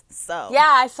vibes. So yeah,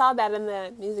 I saw that in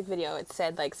the music video. It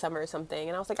said like summer or something,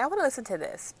 and I was like, I want to listen to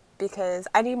this because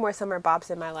I need more summer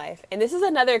bops in my life. And this is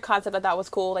another concept I thought was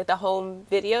cool, like the home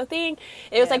video thing.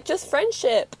 It was like just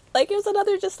friendship. Like it was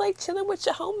another just like chilling with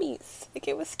your homies. Like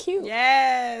it was cute.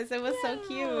 Yes, it was so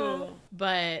cute.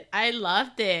 But I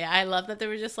loved it. I loved that they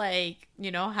were just like,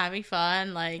 you know, having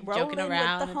fun, like joking Rolling with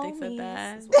around the and things like homies.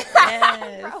 that.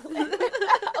 Yes.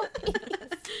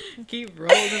 Keep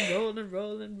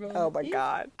rolling. Oh my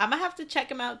god. I'm gonna have to check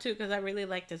him out too because I really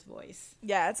liked his voice.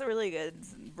 yeah, it's a really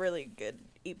good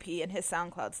EP, and his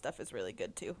SoundCloud stuff is really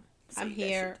good too. So I'm you guys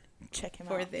here should check him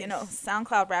for out. this. You know,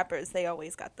 SoundCloud rappers, they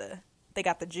always got the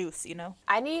juice. You know.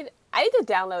 I need to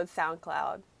download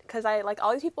SoundCloud because I like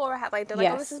all these people are like they're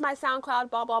like, oh, this is my SoundCloud,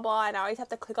 blah blah blah, and I always have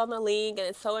to click on the link, and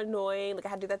it's so annoying. Like I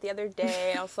had to do that the other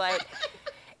day. I was like,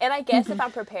 and I guess if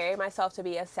I'm preparing myself to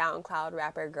be a SoundCloud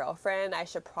rapper girlfriend, I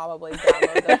should probably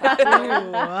download the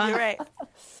platform. You're right.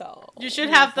 So You should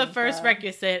have the first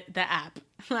requisite, the app.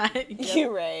 Like,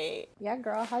 you're right. Yeah,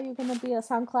 girl, how you gonna be a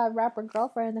SoundCloud rapper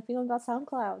girlfriend if you don't got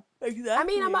SoundCloud? Exactly. I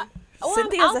mean, I'm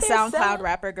Cynthia's out a there SoundCloud selling-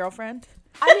 rapper girlfriend.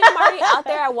 I mean, I'm already out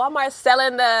there at Walmart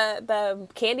selling the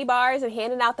candy bars and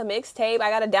handing out the mixtape.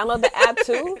 I gotta download the app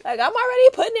too. Like I'm already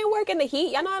putting in work in the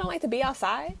heat. Y'all know I don't like to be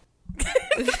outside.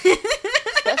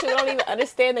 Especially when I don't even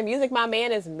understand the music my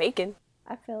man is making.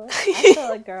 I feel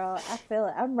it, girl. I feel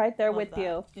it. I'm right there with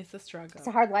you. it's a struggle. It's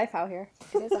a hard life out here.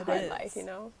 It is a hard life, you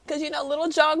know. Because, you know, little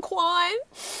John Quan,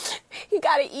 he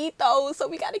got to eat those, so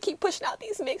we got to keep pushing out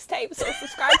these mixtapes. So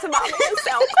subscribe to my little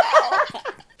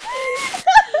SoundCloud.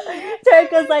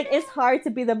 Terica's like, it's hard to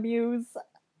be the muse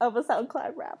of a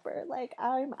SoundCloud rapper. Like,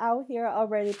 I'm out here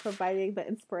already providing the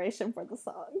inspiration for the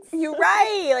songs. You're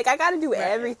right. Like, I gotta do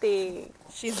everything.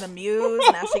 She's the muse.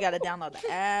 Now she got to download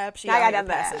the app. She I out gotta here download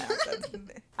the passing out the-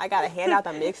 I gotta hand out the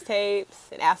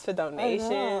mixtapes and ask for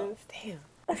donations. Damn.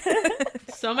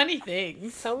 So many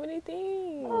things. So many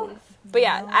things. But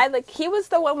yeah, he was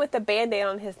the one with the Band-Aid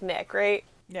on his neck, right?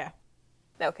 Yeah.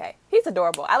 Okay. He's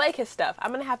adorable. I like his stuff.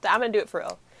 I'm gonna do it for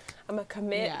real. I'm gonna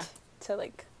commit to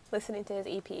like listening to his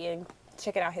EP and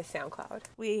checking out his SoundCloud.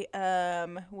 We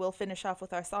will finish off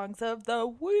with our songs of the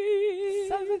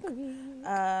week.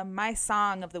 My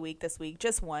song of the week this week,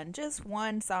 just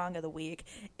one song of the week,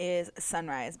 is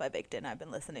Sunrise by Victon. I've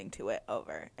been listening to it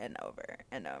over and over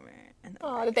and over and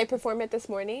over. Oh, did they perform it this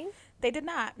morning? They did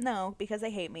not, no, because they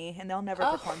hate me and they'll never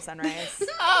perform Sunrise.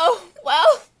 Oh,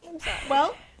 well. I'm sorry.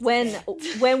 Well,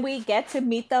 when we get to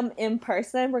meet them in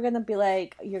person, we're gonna be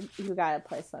like, you gotta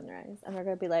play Sunrise, and they're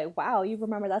gonna be like, wow, you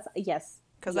remember that? Yes,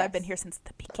 Because I've been here since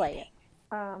the beginning. Play it.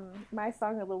 My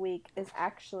song of the week is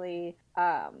actually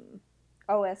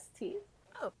OST.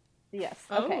 Oh. Yes.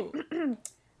 Okay.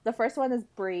 The first one is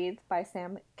Breathe by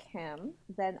Sam Kim.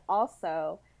 Then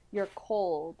also You're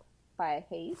Cold by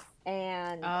Haze.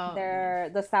 And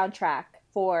the soundtrack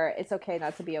for It's Okay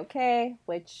Not to Be Okay,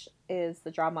 which is the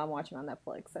drama I'm watching on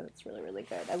Netflix, and it's really, really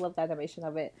good. I love the animation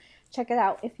of it. Check it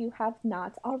out if you have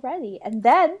not already. And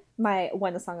then my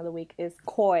song of the week is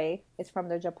Koi. It's from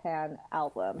their Japan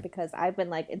album, because I've been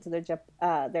like into their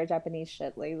Japanese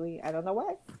shit lately. I don't know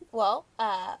why. Well,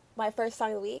 my first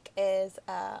song of the week is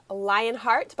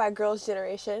Lionheart by Girls'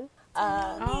 Generation.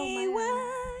 I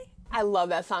love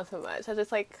that song so much. I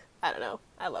just like, I don't know.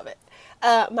 I love it.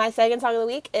 My second song of the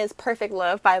week is Perfect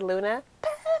Love by Luna.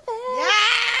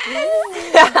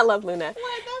 I love Luna. What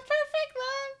the perfect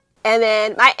love. And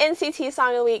then my NCT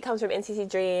song of the week comes from NCT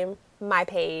Dream, My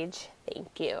Page.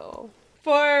 Thank you.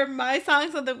 For my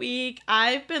songs of the week,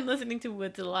 I've been listening to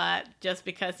Woods a lot just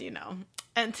because,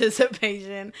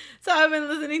 anticipation. So I've been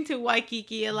listening to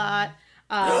Waikiki a lot.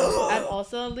 I've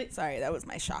also... Sorry, that was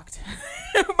my shocked.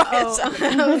 I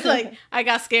was like, I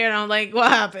got scared. I'm like, what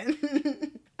happened?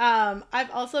 I've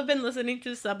also been listening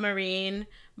to Submarine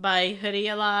by Hoodie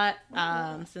a lot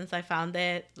since I found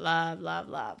it. Love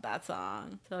that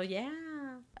song. So, yeah.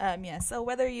 So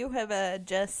whether you have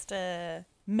just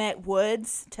met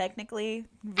Woods, technically,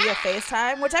 via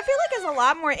FaceTime, which I feel like is a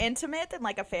lot more intimate than,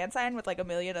 like, a fan sign with, like, a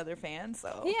million other fans.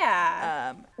 So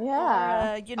Yeah. Oh,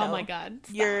 my God.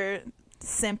 Stop. You're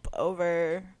simp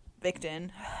over Victon.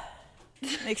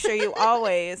 Make sure you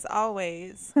always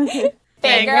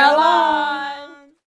Fangirl on.